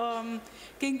Islamic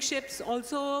kingships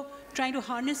also trying to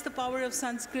harness the power of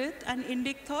Sanskrit and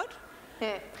Indic thought?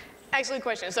 Excellent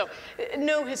question. So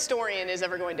no historian is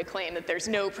ever going to claim that there's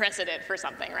no precedent for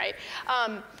something, right?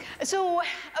 So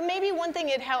maybe one thing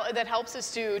that helps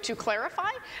is to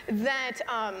clarify that,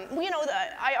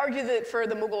 I argue that for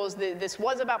the Mughals, this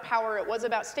was about power, it was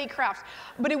about statecraft,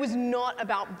 but it was not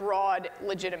about broad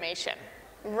legitimation.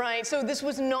 Right, so this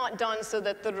was not done so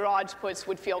that the Rajputs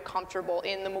would feel comfortable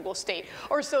in the Mughal state,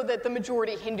 or so that the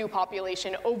majority Hindu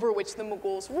population over which the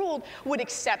Mughals ruled would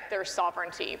accept their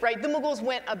sovereignty, right? The Mughals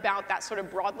went about that sort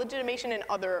of broad legitimation in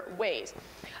other ways.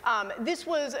 This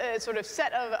was a sort of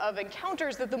set of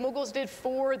encounters that the Mughals did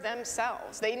for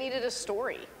themselves. They needed a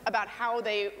story about how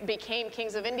they became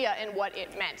kings of India and what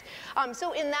it meant.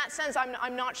 So in that sense,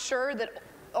 I'm not sure that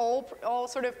all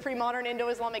sort of pre-modern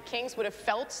Indo-Islamic kings would have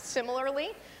felt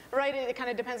similarly, right? It kind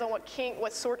of depends on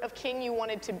what sort of king you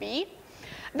wanted to be.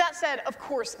 That said, of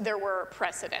course, there were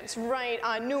precedents, right?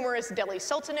 Numerous Delhi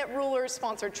Sultanate rulers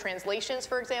sponsored translations,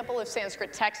 for example, of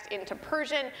Sanskrit text into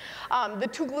Persian. The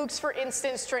Tughlaqs, for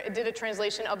instance, did a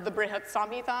translation of the Brihat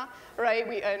Samhita, right?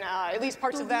 At least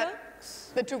parts of that.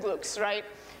 The Tughlaqs, right?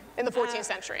 In the 14th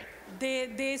century.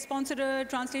 They sponsored a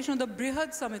translation of the Brihat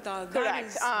Samhita.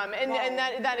 Correct, and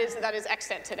that is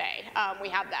extant today. We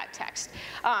have that text.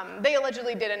 They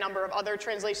allegedly did a number of other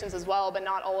translations as well, but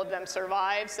not all of them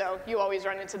survived. So you always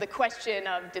run into the question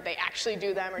of, did they actually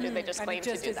do them, or did they just claim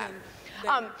to do them?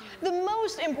 The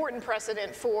most important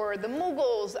precedent for the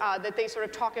Mughals that they sort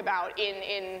of talk about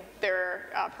in their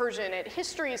Persian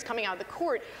histories coming out of the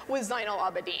court was Zain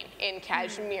al-Abidin in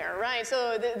Kashmir, right?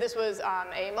 So this was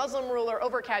a Muslim ruler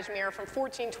over Kashmir from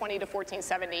 1420 to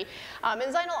 1470. And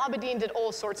Zain al-Abidin did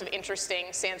all sorts of interesting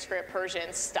Sanskrit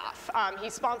Persian stuff. He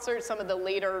sponsored some of the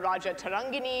later Raja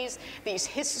Taranginis, these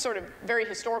sort of very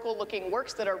historical looking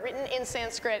works that are written in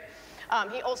Sanskrit.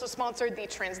 He also sponsored the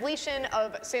translation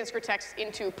of Sanskrit text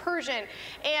into Persian,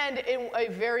 and in a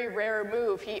very rare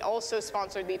move, he also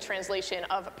sponsored the translation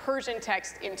of Persian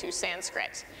text into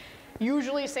Sanskrit.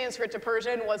 Usually Sanskrit to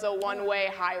Persian was a one-way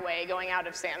highway going out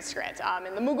of Sanskrit,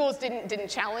 and the Mughals didn't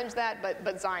challenge that,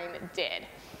 but Zain did.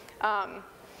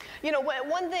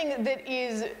 One thing that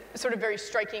is sort of very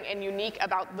striking and unique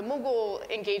about the Mughal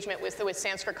engagement with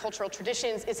Sanskrit cultural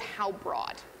traditions is how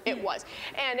broad it was.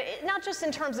 And not just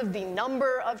in terms of the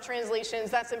number of translations,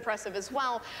 that's impressive as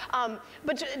well,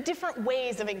 but different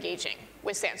ways of engaging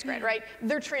with Sanskrit, right?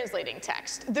 They're translating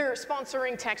text. They're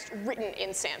sponsoring text written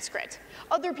in Sanskrit.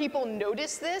 Other people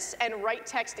notice this and write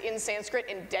text in Sanskrit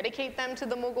and dedicate them to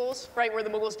the Mughals, right, where the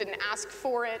Mughals didn't ask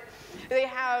for it. They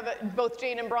have both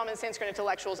Jain and Brahmin Sanskrit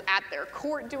intellectuals at their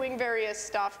court doing various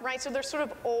stuff, right? So there's sort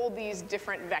of all these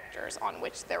different vectors on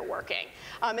which they're working.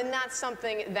 And that's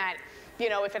something that,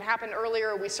 if it happened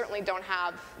earlier, we certainly don't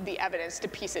have the evidence to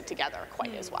piece it together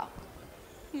quite as well.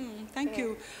 Thank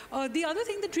you. The other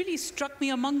thing that really struck me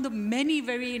among the many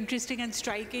very interesting and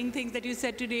striking things that you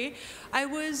said today, I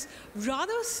was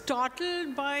rather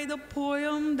startled by the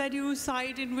poem that you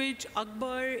cite in which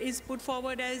Akbar is put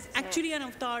forward as actually an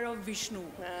avatar of Vishnu.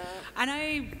 And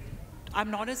I I'm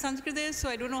not a Sanskritist, so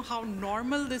I don't know how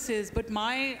normal this is, but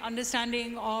my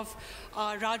understanding of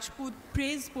Rajput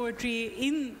praise poetry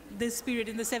in this period,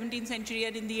 in the 17th century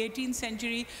and in the 18th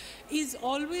century, is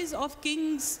always of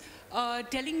kings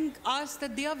telling us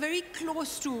that they are very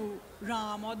close to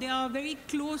Ram, or they are very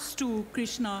close to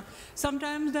Krishna.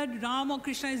 Sometimes that Ram or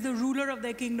Krishna is the ruler of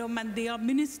their kingdom and they are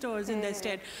ministers in their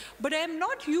stead. But I am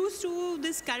not used to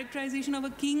this characterization of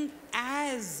a king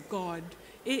as God.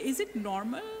 Is it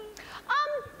normal?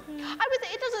 I would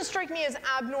say it doesn't strike me as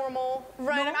abnormal,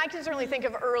 right? No? I mean, I can certainly think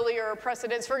of earlier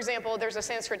precedents. For example, there's a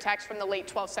Sanskrit text from the late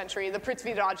 12th century, the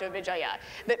Prithviraja Vijaya,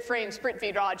 that frames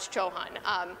Prithviraj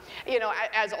Chauhan, you know,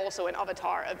 as also an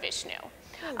avatar of Vishnu.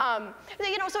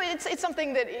 You know, so it's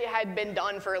something that had been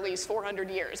done for at least 400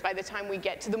 years by the time we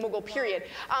get to the Mughal period.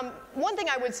 One thing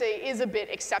I would say is a bit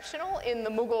exceptional in the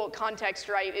Mughal context,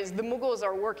 right, is the Mughals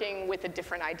are working with a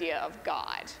different idea of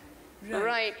God.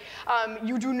 Right.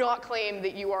 You do not claim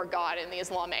that you are God in the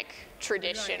Islamic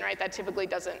tradition, right? That typically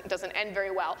doesn't end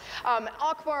very well.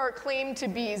 Akbar claimed to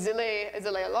be Zile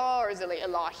Allah or Zile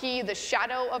Ilahi, the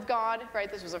shadow of God,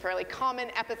 right? This was a fairly common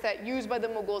epithet used by the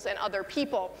Mughals and other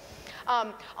people.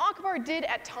 Akbar did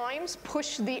at times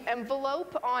push the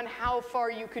envelope on how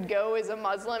far you could go as a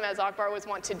Muslim, as Akbar was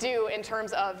wont to do in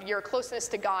terms of your closeness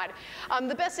to God.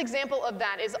 The best example of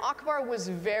that is Akbar was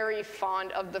very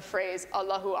fond of the phrase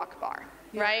Allahu Akbar.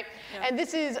 Yeah, right? Yeah. And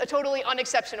this is a totally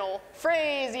unexceptional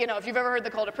phrase. You know, if you've ever heard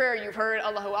the call to prayer, you've heard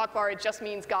Allahu Akbar. It just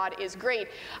means God is great.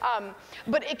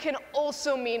 But it can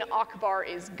also mean Akbar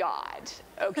is God,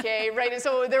 okay? Right? And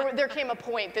so there came a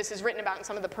point, this is written about in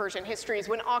some of the Persian histories,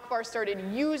 when Akbar started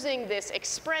using this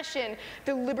expression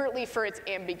deliberately for its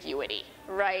ambiguity,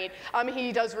 right?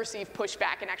 He does receive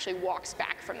pushback and actually walks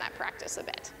back from that practice a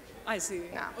bit. I see.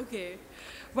 Yeah. Okay.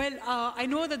 Well, I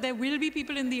know that there will be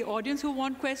people in the audience who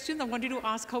want questions. I wanted to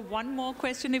ask her one more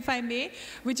question, if I may,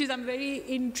 which is I'm very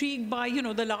intrigued by, you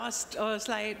know, the last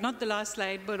slide, not the last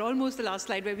slide, but almost the last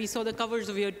slide, where we saw the covers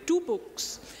of your two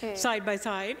books side by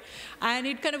side. And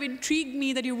it kind of intrigued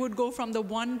me that you would go from the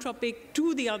one topic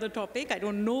to the other topic. I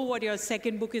don't know what your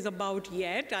second book is about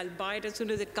yet. I'll buy it as soon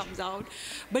as it comes out.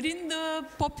 But in the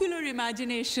popular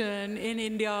imagination in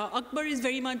India, Akbar is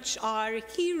very much our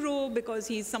hero because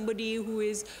he's somebody who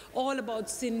is all about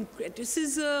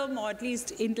syncretism, or at least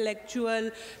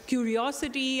intellectual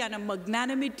curiosity and a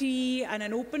magnanimity and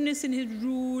an openness in his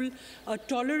rule, a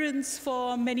tolerance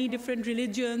for many different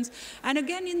religions. And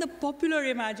again, in the popular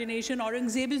imagination,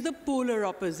 Aurangzeb is the polar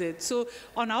opposite. So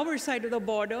on our side of the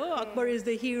border, Akbar is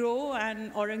the hero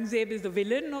and Aurangzeb is the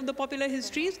villain of the popular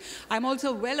histories. I'm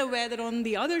also well aware that on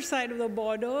the other side of the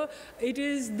border, it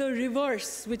is the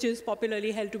reverse, which is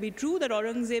popularly held to be true, that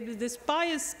Aurangzeb is this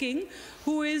pious king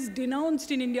who is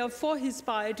denounced in India for his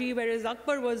piety, whereas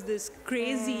Akbar was this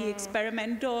crazy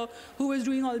experimenter who was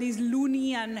doing all these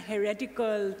loony and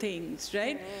heretical things,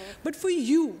 right? But for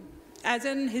you, as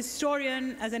an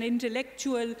historian, as an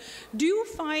intellectual, do you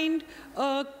find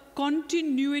a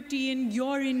continuity in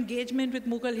your engagement with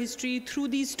Mughal history through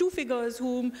these two figures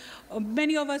whom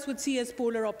many of us would see as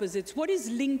polar opposites? What is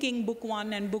linking book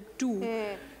one and book two?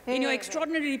 In your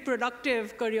extraordinarily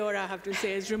productive career, I have to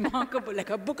say, is remarkable, like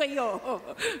a book a year.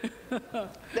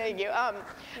 Thank you.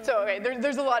 So okay,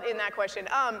 there's a lot in that question.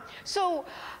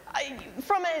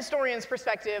 From a historian's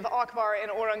perspective, Akbar and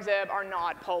Aurangzeb are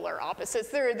not polar opposites.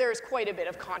 There's quite a bit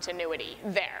of continuity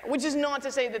there, which is not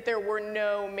to say that there were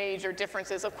no major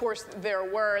differences. Of course, there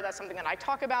were. That's something that I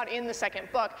talk about in the second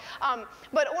book.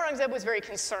 But Aurangzeb was very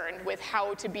concerned with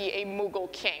how to be a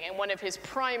Mughal king, and one of his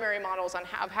primary models on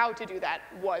how to do that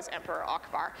was Emperor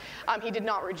Akbar. He did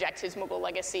not reject his Mughal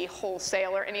legacy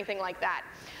wholesale or anything like that.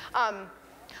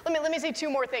 Let me say two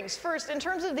more things. First, in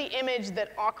terms of the image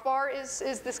that Akbar is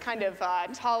this kind of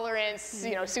tolerance,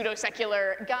 you know,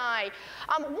 pseudo-secular guy,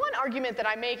 one argument that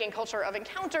I make in Culture of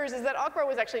Encounters is that Akbar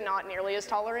was actually not nearly as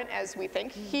tolerant as we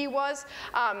think he was.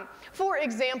 For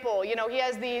example, you know, he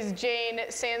has these Jain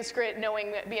Sanskrit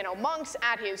knowing, you know, monks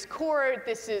at his court.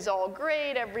 This is all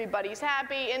great, everybody's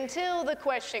happy, until the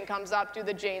question comes up, do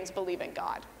the Jains believe in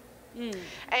God?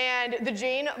 And the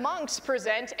Jain monks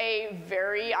present a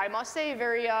very, I must say,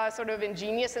 very sort of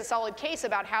ingenious and solid case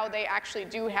about how they actually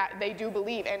do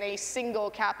believe in a single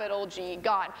capital G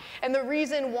God. And the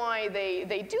reason why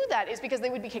they do that is because they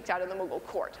would be kicked out of the Mughal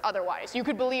court otherwise. You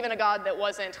could believe in a God that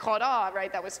wasn't Khada,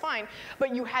 right, that was fine,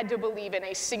 but you had to believe in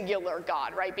a singular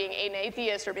God, right? Being an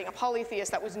atheist or being a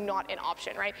polytheist, that was not an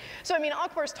option, right? So I mean,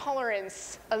 Akbar's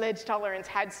tolerance, alleged tolerance,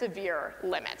 had severe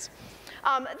limits.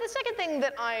 The second thing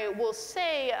that I will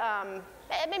say,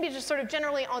 maybe just sort of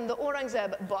generally on the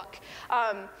Aurangzeb book.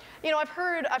 I've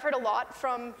heard a lot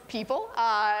from people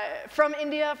from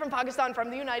India, from Pakistan, from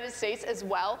the United States as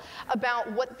well,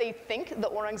 about what they think the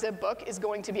Aurangzeb book is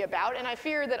going to be about, and I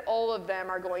fear that all of them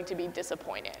are going to be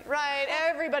disappointed, right?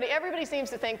 Everybody seems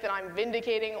to think that I'm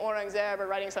vindicating Aurangzeb or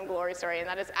writing some glory story, and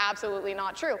that is absolutely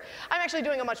not true. I'm actually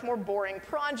doing a much more boring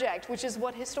project, which is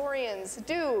what historians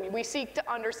do. We seek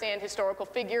to understand historical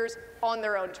figures on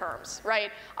their own terms,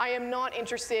 right? I am not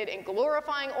interested in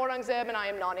glorifying Aurangzeb, and I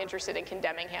am not interested in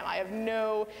condemning him. I have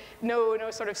no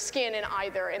sort of skin in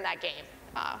either in that game,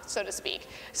 so to speak.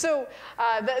 So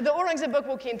the Aurangzeb book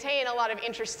will contain a lot of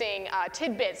interesting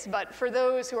tidbits, but for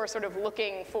those who are sort of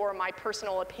looking for my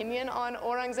personal opinion on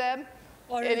Aurangzeb,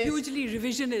 or a hugely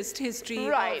revisionist history.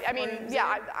 Right. I mean,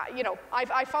 yeah.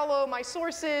 I follow my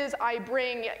sources. I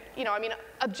bring.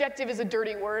 Objective is a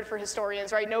dirty word for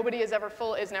historians, right? Nobody is ever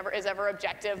ever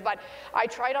objective. But I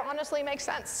try to honestly make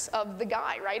sense of the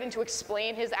guy, right, and to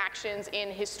explain his actions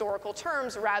in historical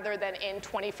terms rather than in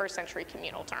 21st century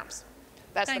communal terms.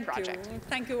 That's the project.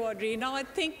 Thank you, Audrey. Now I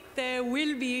think there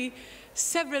will be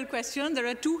several questions. There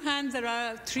are 2 hands, there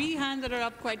are 3 hands that are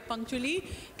up quite punctually.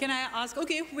 Can I ask,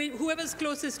 okay, whoever's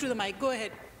closest to the mic, go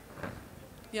ahead.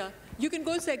 Yeah, you can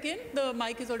go second. The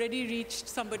mic has already reached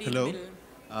somebody in the middle.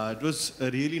 It was a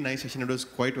really nice session. It was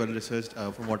quite well researched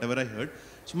from whatever I heard.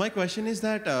 So my question is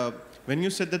that when you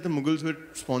said that the Mughals were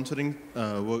sponsoring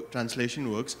translation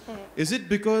works, is it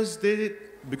because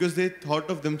they thought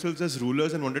of themselves as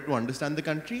rulers and wanted to understand the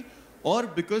country, or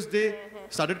because they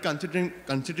started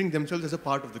considering themselves as a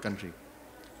part of the country?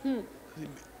 Wait,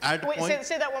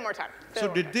 say that one more time. So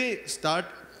did they start,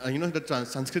 the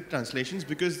Sanskrit translations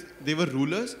because they were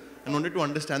rulers and wanted to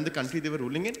understand the country they were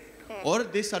ruling in? Or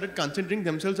they started considering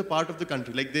themselves a part of the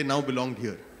country, like they now belonged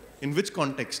here? In which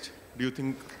context do you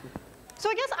think? So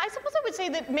I suppose I would say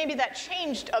that maybe that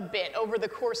changed a bit over the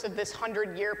course of this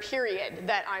 100-year period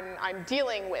that I'm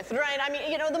dealing with, right? I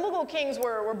mean, the Mughal kings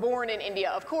were born in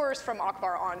India, of course. From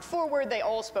Akbar on forward, they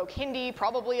all spoke Hindi,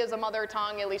 probably as a mother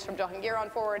tongue, at least from Jahangir on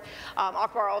forward.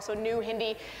 Akbar also knew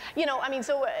Hindi.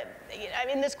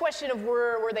 This question of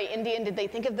were they Indian? Did they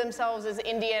think of themselves as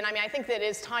Indian? I mean, I think that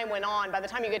as time went on, by the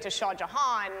time you get to Shah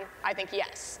Jahan, I think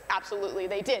yes, absolutely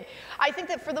they did. I think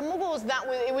that for the Mughals,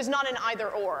 it was not an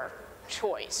either-or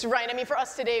choice, right? I mean, for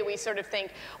us today, we sort of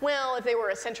think, well, if they were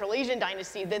a Central Asian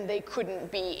dynasty, then they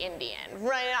couldn't be Indian,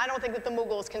 right? I don't think that the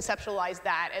Mughals conceptualized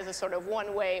that as a sort of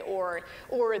one way or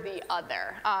the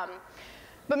other.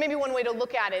 But maybe one way to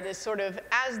look at it is sort of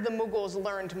as the Mughals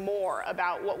learned more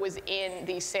about what was in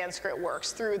these Sanskrit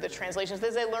works through the translations,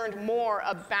 as they learned more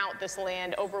about this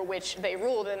land over which they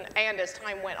ruled, and as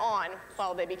time went on,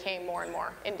 well, they became more and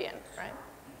more Indian,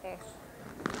 right?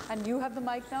 And you have the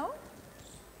mic now?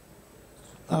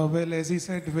 Well, as he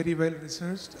said, very well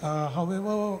researched.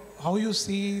 However, how you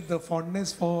see the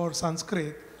fondness for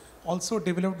Sanskrit also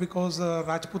developed because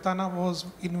Rajputana was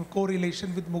in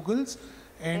correlation with Mughals.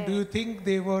 And do you think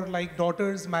they were like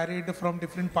daughters married from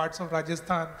different parts of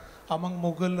Rajasthan among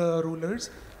Mughal rulers?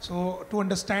 So to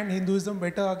understand Hinduism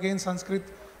better, again, Sanskrit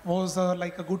was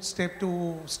like a good step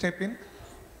to step in.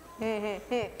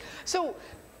 So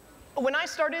when I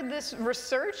started this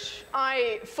research,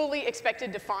 I fully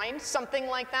expected to find something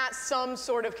like that, some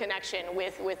sort of connection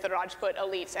with the Rajput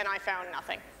elites, and I found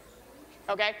nothing.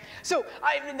 Okay? So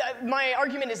my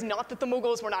argument is not that the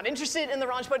Mughals were not interested in the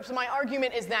Rajputs. My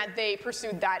argument is that they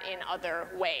pursued that in other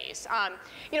ways.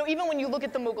 Even when you look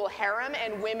at the Mughal harem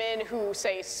and women who,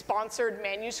 say, sponsored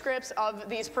manuscripts of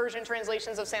these Persian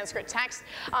translations of Sanskrit texts,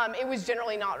 it was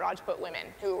generally not Rajput women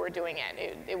who were doing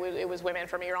it. It was women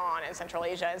from Iran and Central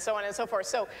Asia and so on and so forth.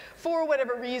 So for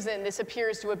whatever reason, this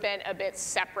appears to have been a bit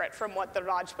separate from what the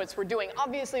Rajputs were doing.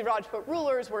 Obviously, Rajput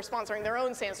rulers were sponsoring their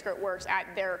own Sanskrit works at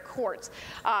their courts.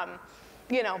 I'm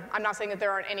not saying that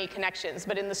there aren't any connections,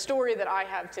 but in the story that I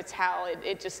have to tell,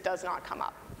 it just does not come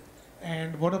up.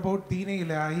 And what about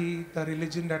Deen-e-Ilahi, the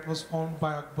religion that was formed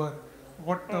by Akbar?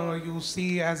 What you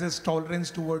see as his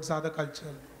tolerance towards other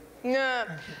culture?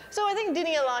 Yeah. So I think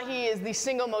Deen-e-Ilahi is the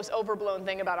single most overblown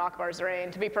thing about Akbar's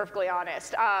reign, to be perfectly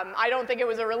honest. I don't think it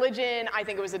was a religion. I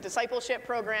think it was a discipleship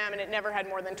program, and it never had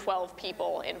more than 12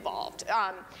 people involved.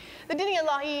 The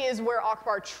Deen-e-Ilahi is where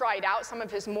Akbar tried out some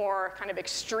of his more kind of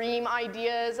extreme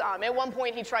ideas. At one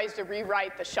point, he tries to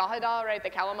rewrite the Shahada, right,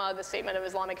 the Kalima, the statement of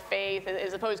Islamic faith,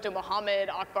 as opposed to Muhammad.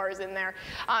 Akbar is in there,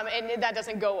 and that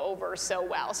doesn't go over so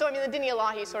well. So I mean, the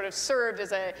Deen-e-Ilahi sort of served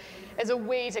as a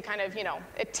way to kind of,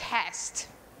 test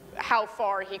how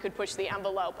far he could push the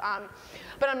envelope.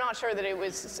 But I'm not sure that it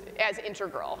was as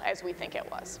integral as we think it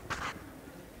was.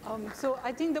 So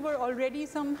I think there were already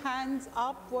some hands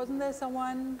up. Wasn't there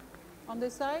someone on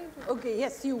this side? Okay,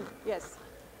 yes, you, yes.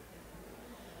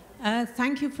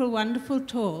 Thank you for a wonderful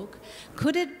talk.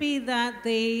 Could it be that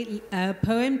the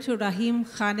poem to Rahim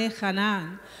Khane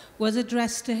Khanan was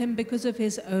addressed to him because of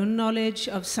his own knowledge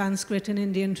of Sanskrit and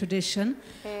Indian tradition,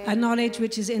 a knowledge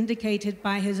which is indicated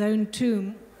by his own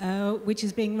tomb, which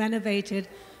is being renovated,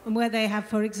 and where they have,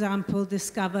 for example,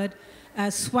 discovered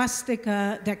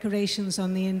swastika decorations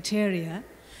on the interior?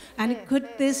 And could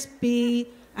this be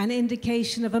an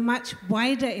indication of a much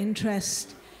wider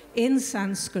interest in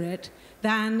Sanskrit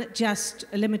than just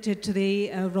limited to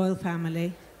the royal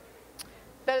family?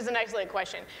 That is an excellent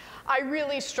question. I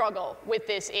really struggle with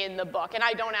this in the book, and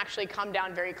I don't actually come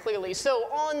down very clearly. So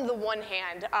on the one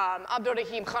hand,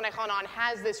 Abdurrahim Khane Khanan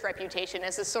has this reputation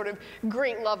as this sort of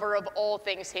great lover of all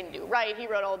things Hindu, right? He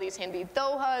wrote all these Hindi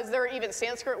dohas. There are even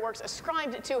Sanskrit works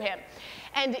ascribed to him.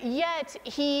 And yet,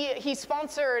 he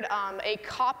sponsored a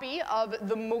copy of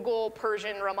the Mughal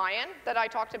Persian Ramayana that I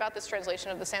talked about, this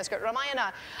translation of the Sanskrit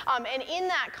Ramayana. And in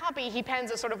that copy, he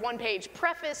pens a sort of one-page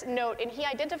preface note, and he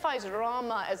identifies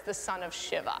Rama as the son of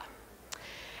Shiva.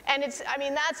 And it's, I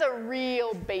mean, that's a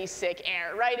real basic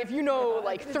error, right? If you know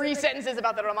like 3 sentences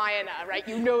about the Ramayana, right,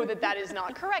 you know that that is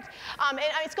not correct. And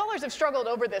scholars have struggled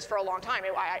over this for a long time.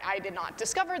 I did not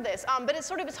discover this, but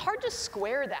it's hard to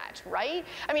square that, right?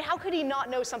 I mean, how could he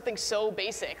not know something so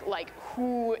basic like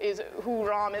who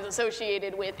Ram is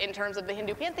associated with in terms of the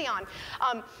Hindu pantheon?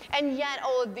 And yet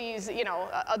all of these,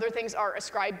 other things are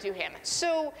ascribed to him.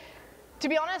 So, to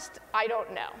be honest, I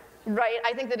don't know. Right,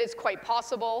 I think that it's quite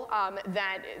possible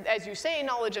that, as you say,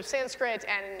 knowledge of Sanskrit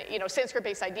and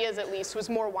Sanskrit-based ideas, at least, was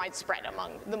more widespread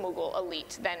among the Mughal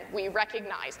elite than we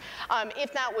recognize.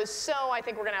 If that was so, I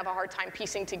think we're going to have a hard time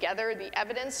piecing together the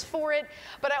evidence for it.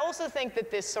 But I also think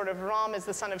that this sort of Ram is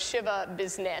the son of Shiva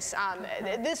business,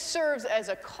 this serves as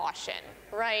a caution,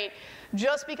 right?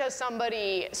 Just because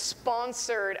somebody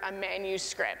sponsored a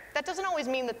manuscript, that doesn't always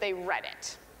mean that they read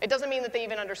it. It doesn't mean that they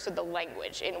even understood the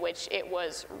language in which it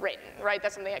was written, right?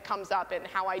 That's something that comes up in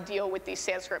how I deal with these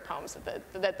Sanskrit poems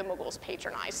that the Mughals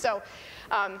patronize. So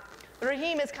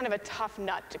Rahim is kind of a tough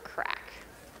nut to crack.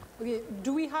 Okay,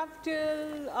 do we have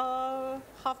till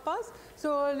past?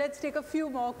 So let's take a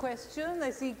few more questions. I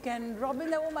see Ken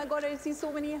Robin, oh my God, I see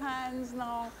so many hands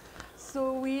now.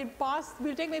 So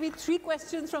we'll take maybe 3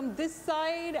 questions from this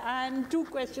side and 2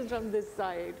 questions from this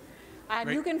side. And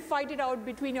you can fight it out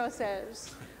between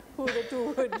yourselves, who the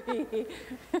 2 would be.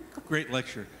 Great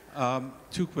lecture.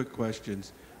 2 quick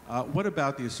questions. What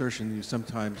about the assertion you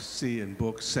sometimes see in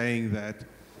books saying that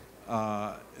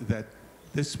that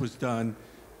this was done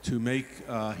to make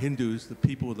Hindus the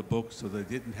people of the book so they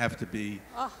didn't have to be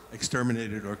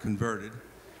exterminated or converted?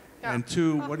 Yeah. And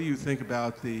 2, what do you think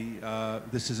about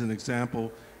this is an example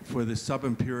for the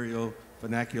sub-imperial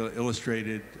vernacular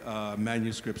illustrated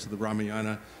manuscripts of the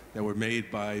Ramayana that were made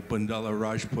by Bundala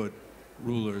Rajput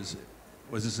rulers?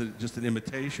 Was this just an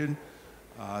imitation?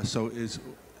 So is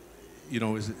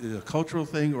it a cultural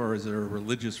thing, or is there a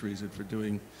religious reason for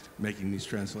making these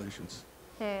translations?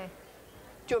 Do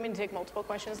you want me to take multiple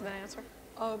questions and then answer?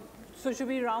 So should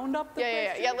we round up the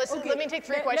questions? Yeah. Let me take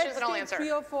 3 questions and I'll answer. Let's take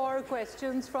 3 or 4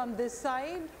 questions from this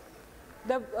side.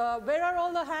 Where are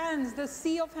all the hands? The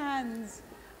sea of hands.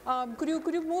 Could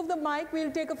you move the mic?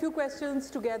 We'll take a few questions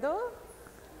together.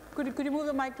 Could you move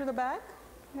the mic to the back?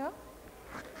 Yeah.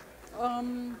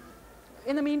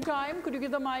 In the meantime, could you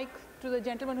give the mic to the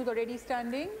gentleman who's already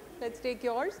standing? Let's take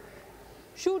yours.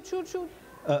 Shoot.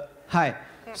 Hi.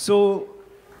 So,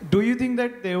 do you think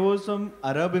that there was some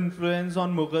Arab influence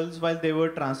on Mughals while they were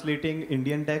translating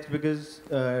Indian texts? Because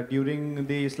during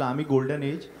the Islamic Golden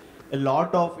Age, a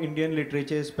lot of Indian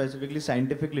literature, specifically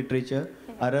scientific literature,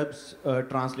 Arabs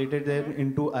translated them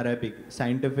into Arabic,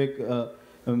 scientific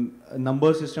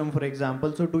number system, for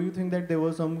example. So do you think that there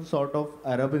was some sort of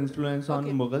Arab influence on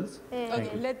Mughals?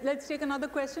 Okay, let's take another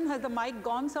question. Has the mic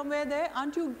gone somewhere there?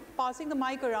 Aren't you passing the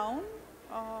mic around?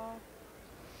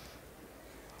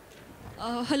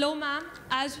 Hello, ma'am.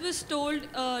 As was told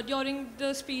during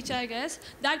the speech, I guess,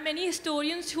 that many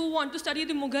historians who want to study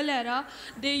the Mughal era,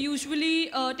 they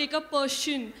usually take up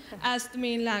Persian as the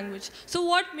main language. So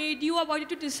what made you about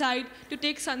to decide to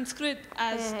take Sanskrit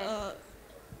as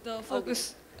the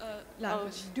focus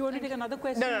language? Do you want to take another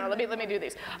question? No. Let me do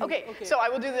these. Okay. So I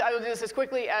will do this as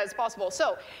quickly as possible.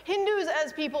 So Hindus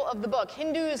as people of the book.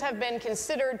 Hindus have been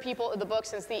considered people of the book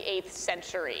since the 8th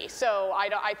century. So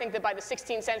I think that by the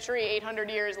 16th century, 800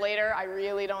 years later, I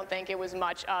really don't think it was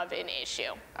much of an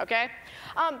issue. Okay.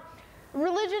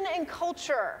 Religion and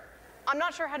culture. I'm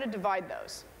not sure how to divide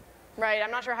those. right?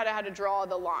 I'm not sure how to draw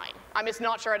the line. I'm just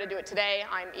not sure how to do it today.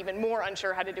 I'm even more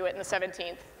unsure how to do it in the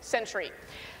 17th century.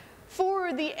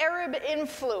 For the Arab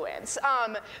influence,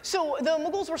 so the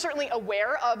Mughals were certainly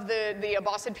aware of the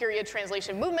Abbasid period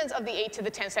translation movements of the 8th to the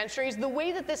 10th centuries. The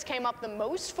way that this came up the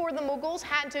most for the Mughals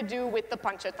had to do with the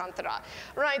Panchatantra,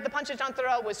 right? The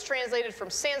Panchatantra was translated from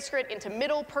Sanskrit into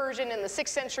Middle Persian in the 6th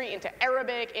century, into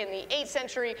Arabic in the 8th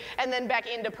century, and then back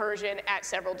into Persian at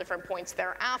several different points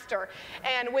thereafter.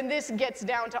 And when this gets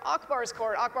down to Akbar's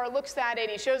court, Akbar looks at it,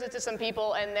 he shows it to some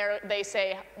people, and they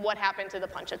say, what happened to the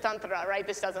Panchatantra, right?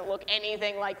 This doesn't look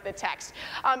anything like the text.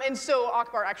 And so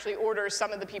Akbar actually orders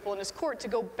some of the people in his court to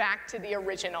go back to the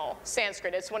original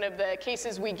Sanskrit. It's one of the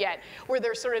cases we get where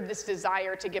there's sort of this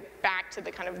desire to get back to the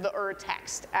kind of the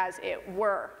text, as it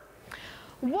were.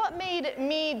 What made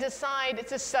me decide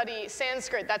to study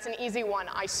Sanskrit? That's an easy one.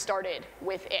 I started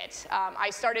with it.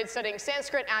 I started studying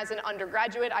Sanskrit as an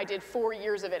undergraduate. I did 4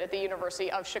 years of it at the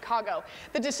University of Chicago.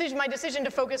 My decision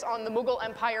to focus on the Mughal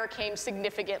Empire came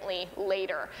significantly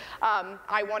later.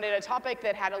 I wanted a topic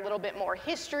that had a little bit more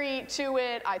history to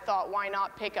it. I thought, why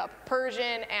not pick up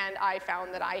Persian? And I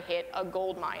found that I hit a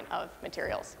goldmine of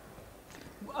materials.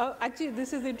 Actually,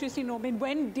 this is interesting. I mean,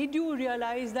 when did you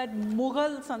realize that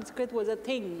Mughal Sanskrit was a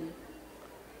thing?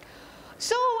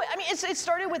 So, I mean, it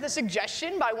started with a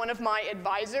suggestion by one of my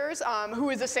advisors, who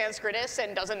is a Sanskritist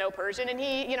and doesn't know Persian, and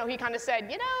he kind of said,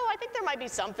 I think there might be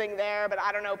something there, but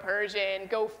I don't know Persian,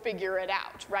 go figure it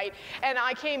out, right? And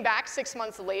I came back 6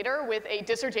 months later with a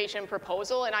dissertation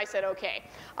proposal, and I said, okay,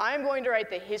 I'm going to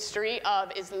write the history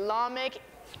of Islamic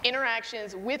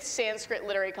interactions with Sanskrit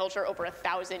literary culture over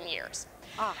 1,000 years.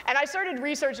 And I started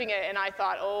researching it, and I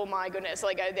thought, oh my goodness,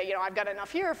 like, I've got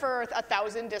enough here for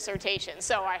 1,000 dissertations,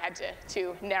 so I had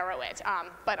to narrow it.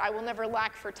 But I will never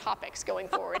lack for topics going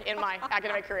forward in my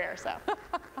academic career, so.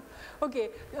 Okay,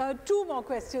 2 more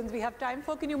questions we have time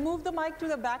for. Can you move the mic to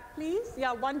the back, please?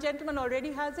 Yeah, one gentleman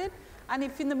already has it. And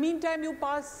if in the meantime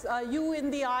you in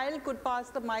the aisle could pass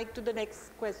the mic to the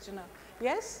next questioner.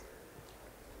 Yes?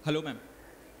 Hello, ma'am.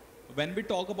 When we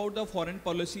talk about the foreign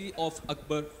policy of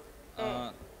Akbar,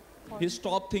 he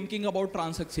stopped thinking about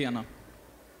Transoxiana.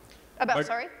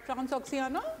 Sorry?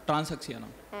 Transoxiana? Transoxiana.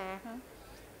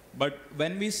 But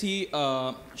when we see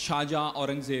Shah Jahan,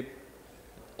 Aurangzeb,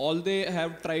 all they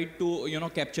have tried to,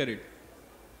 capture it.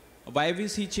 Why we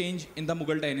see change in the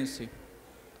Mughal dynasty,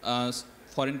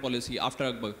 foreign policy after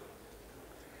Akbar?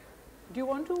 Do you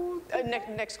want to?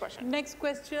 Next question. Next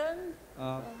question.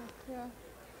 Yeah.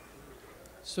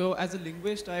 So, as a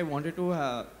linguist, I wanted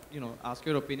to, ask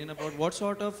your opinion about what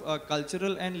sort of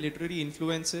cultural and literary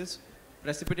influences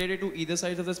precipitated to either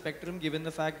side of the spectrum, given the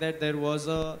fact that there was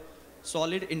a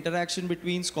solid interaction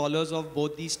between scholars of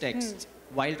both these texts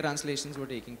while translations were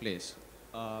taking place.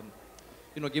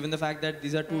 Given the fact that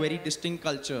these are two very distinct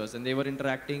cultures and they were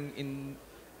interacting in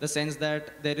the sense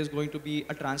that there is going to be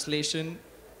a translation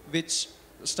which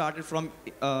started from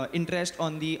interest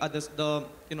on the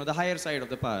higher side of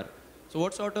the power. So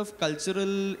what sort of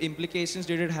cultural implications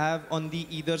did it have on the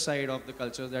either side of the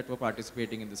cultures that were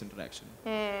participating in this interaction?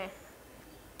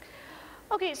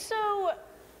 Okay, so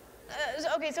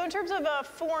in terms of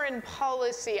foreign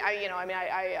policy,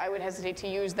 I would hesitate to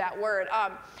use that word.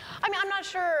 I'm not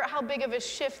sure how big of a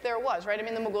shift there was, right? I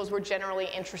mean, the Mughals were generally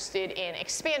interested in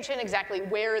expansion, exactly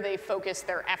where they focused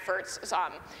their efforts,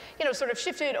 sort of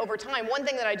shifted over time. One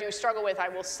thing that I do struggle with, I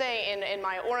will say, in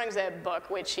my Aurangzeb book,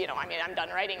 which, I'm done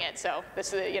writing it, so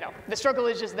this is, the struggle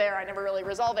is just there, I never really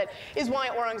resolve it, is why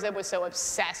Aurangzeb was so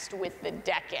obsessed with the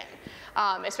Deccan.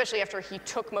 Especially after he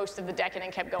took most of the Deccan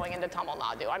and kept going into Tamil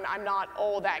Nadu. I'm not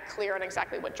all that clear on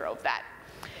exactly what drove that.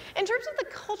 In terms of the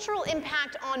cultural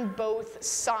impact on both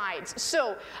sides,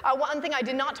 so one thing I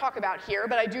did not talk about here,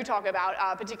 but I do talk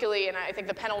about, particularly in I think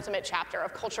the penultimate chapter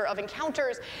of Culture of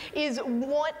Encounters, is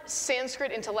what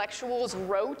Sanskrit intellectuals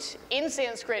wrote in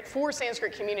Sanskrit for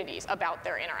Sanskrit communities about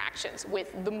their interactions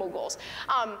with the Mughals.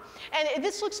 And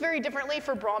this looks very differently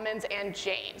for Brahmins and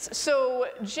Jains. So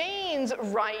Jains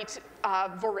write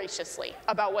voraciously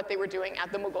about what they were doing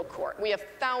at the Mughal court. We have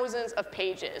thousands of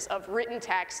pages of written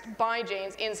text by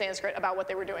Jains in Sanskrit about what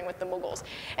they were doing with the Mughals.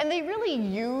 And they really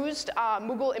used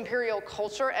Mughal imperial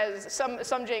culture, as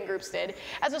some Jain groups did,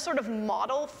 as a sort of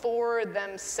model for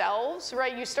themselves,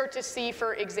 right? You start to see,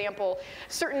 for example,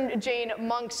 certain Jain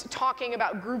monks talking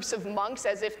about groups of monks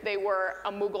as if they were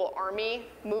a Mughal army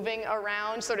moving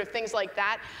around, sort of things like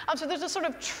that. So there's a sort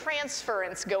of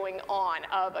transference going on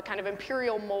of a kind of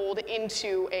imperial mold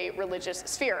into a religious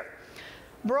sphere.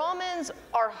 Brahmins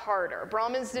are harder.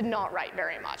 Brahmins did not write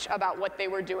very much about what they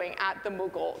were doing at the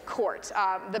Mughal court.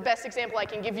 The best example I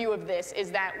can give you of this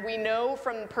is that we know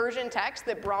from Persian texts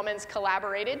that Brahmins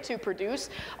collaborated to produce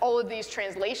all of these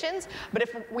translations, but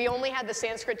if we only had the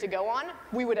Sanskrit to go on,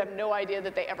 we would have no idea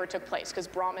that they ever took place, because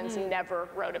Brahmins never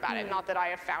wrote about it, not that I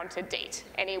have found to date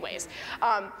anyways.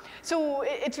 So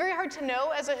it's very hard to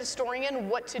know as a historian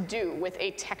what to do with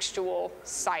a textual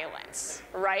silence,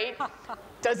 right?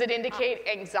 Does it indicate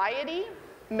anxiety?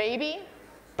 Maybe.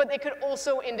 But it could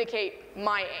also indicate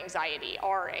my anxiety,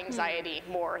 our anxiety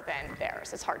more than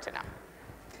theirs. It's hard to know.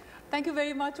 Thank you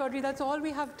very much, Audrey. That's all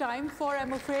we have time for,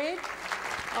 I'm afraid.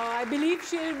 I believe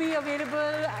she'll be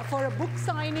available for a book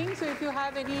signing. So if you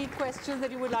have any questions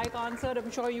that you would like answered, I'm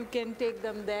sure you can take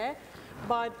them there.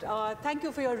 But thank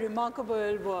you for your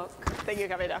remarkable work. Thank you,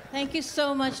 Kavita. Thank you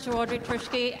so much to Audrey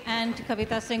Truschke and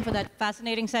Kavita Singh for that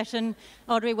fascinating session.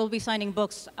 Audrey will be signing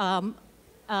books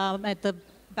at the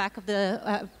back of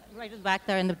the, right at the back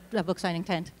there in the book signing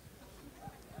tent.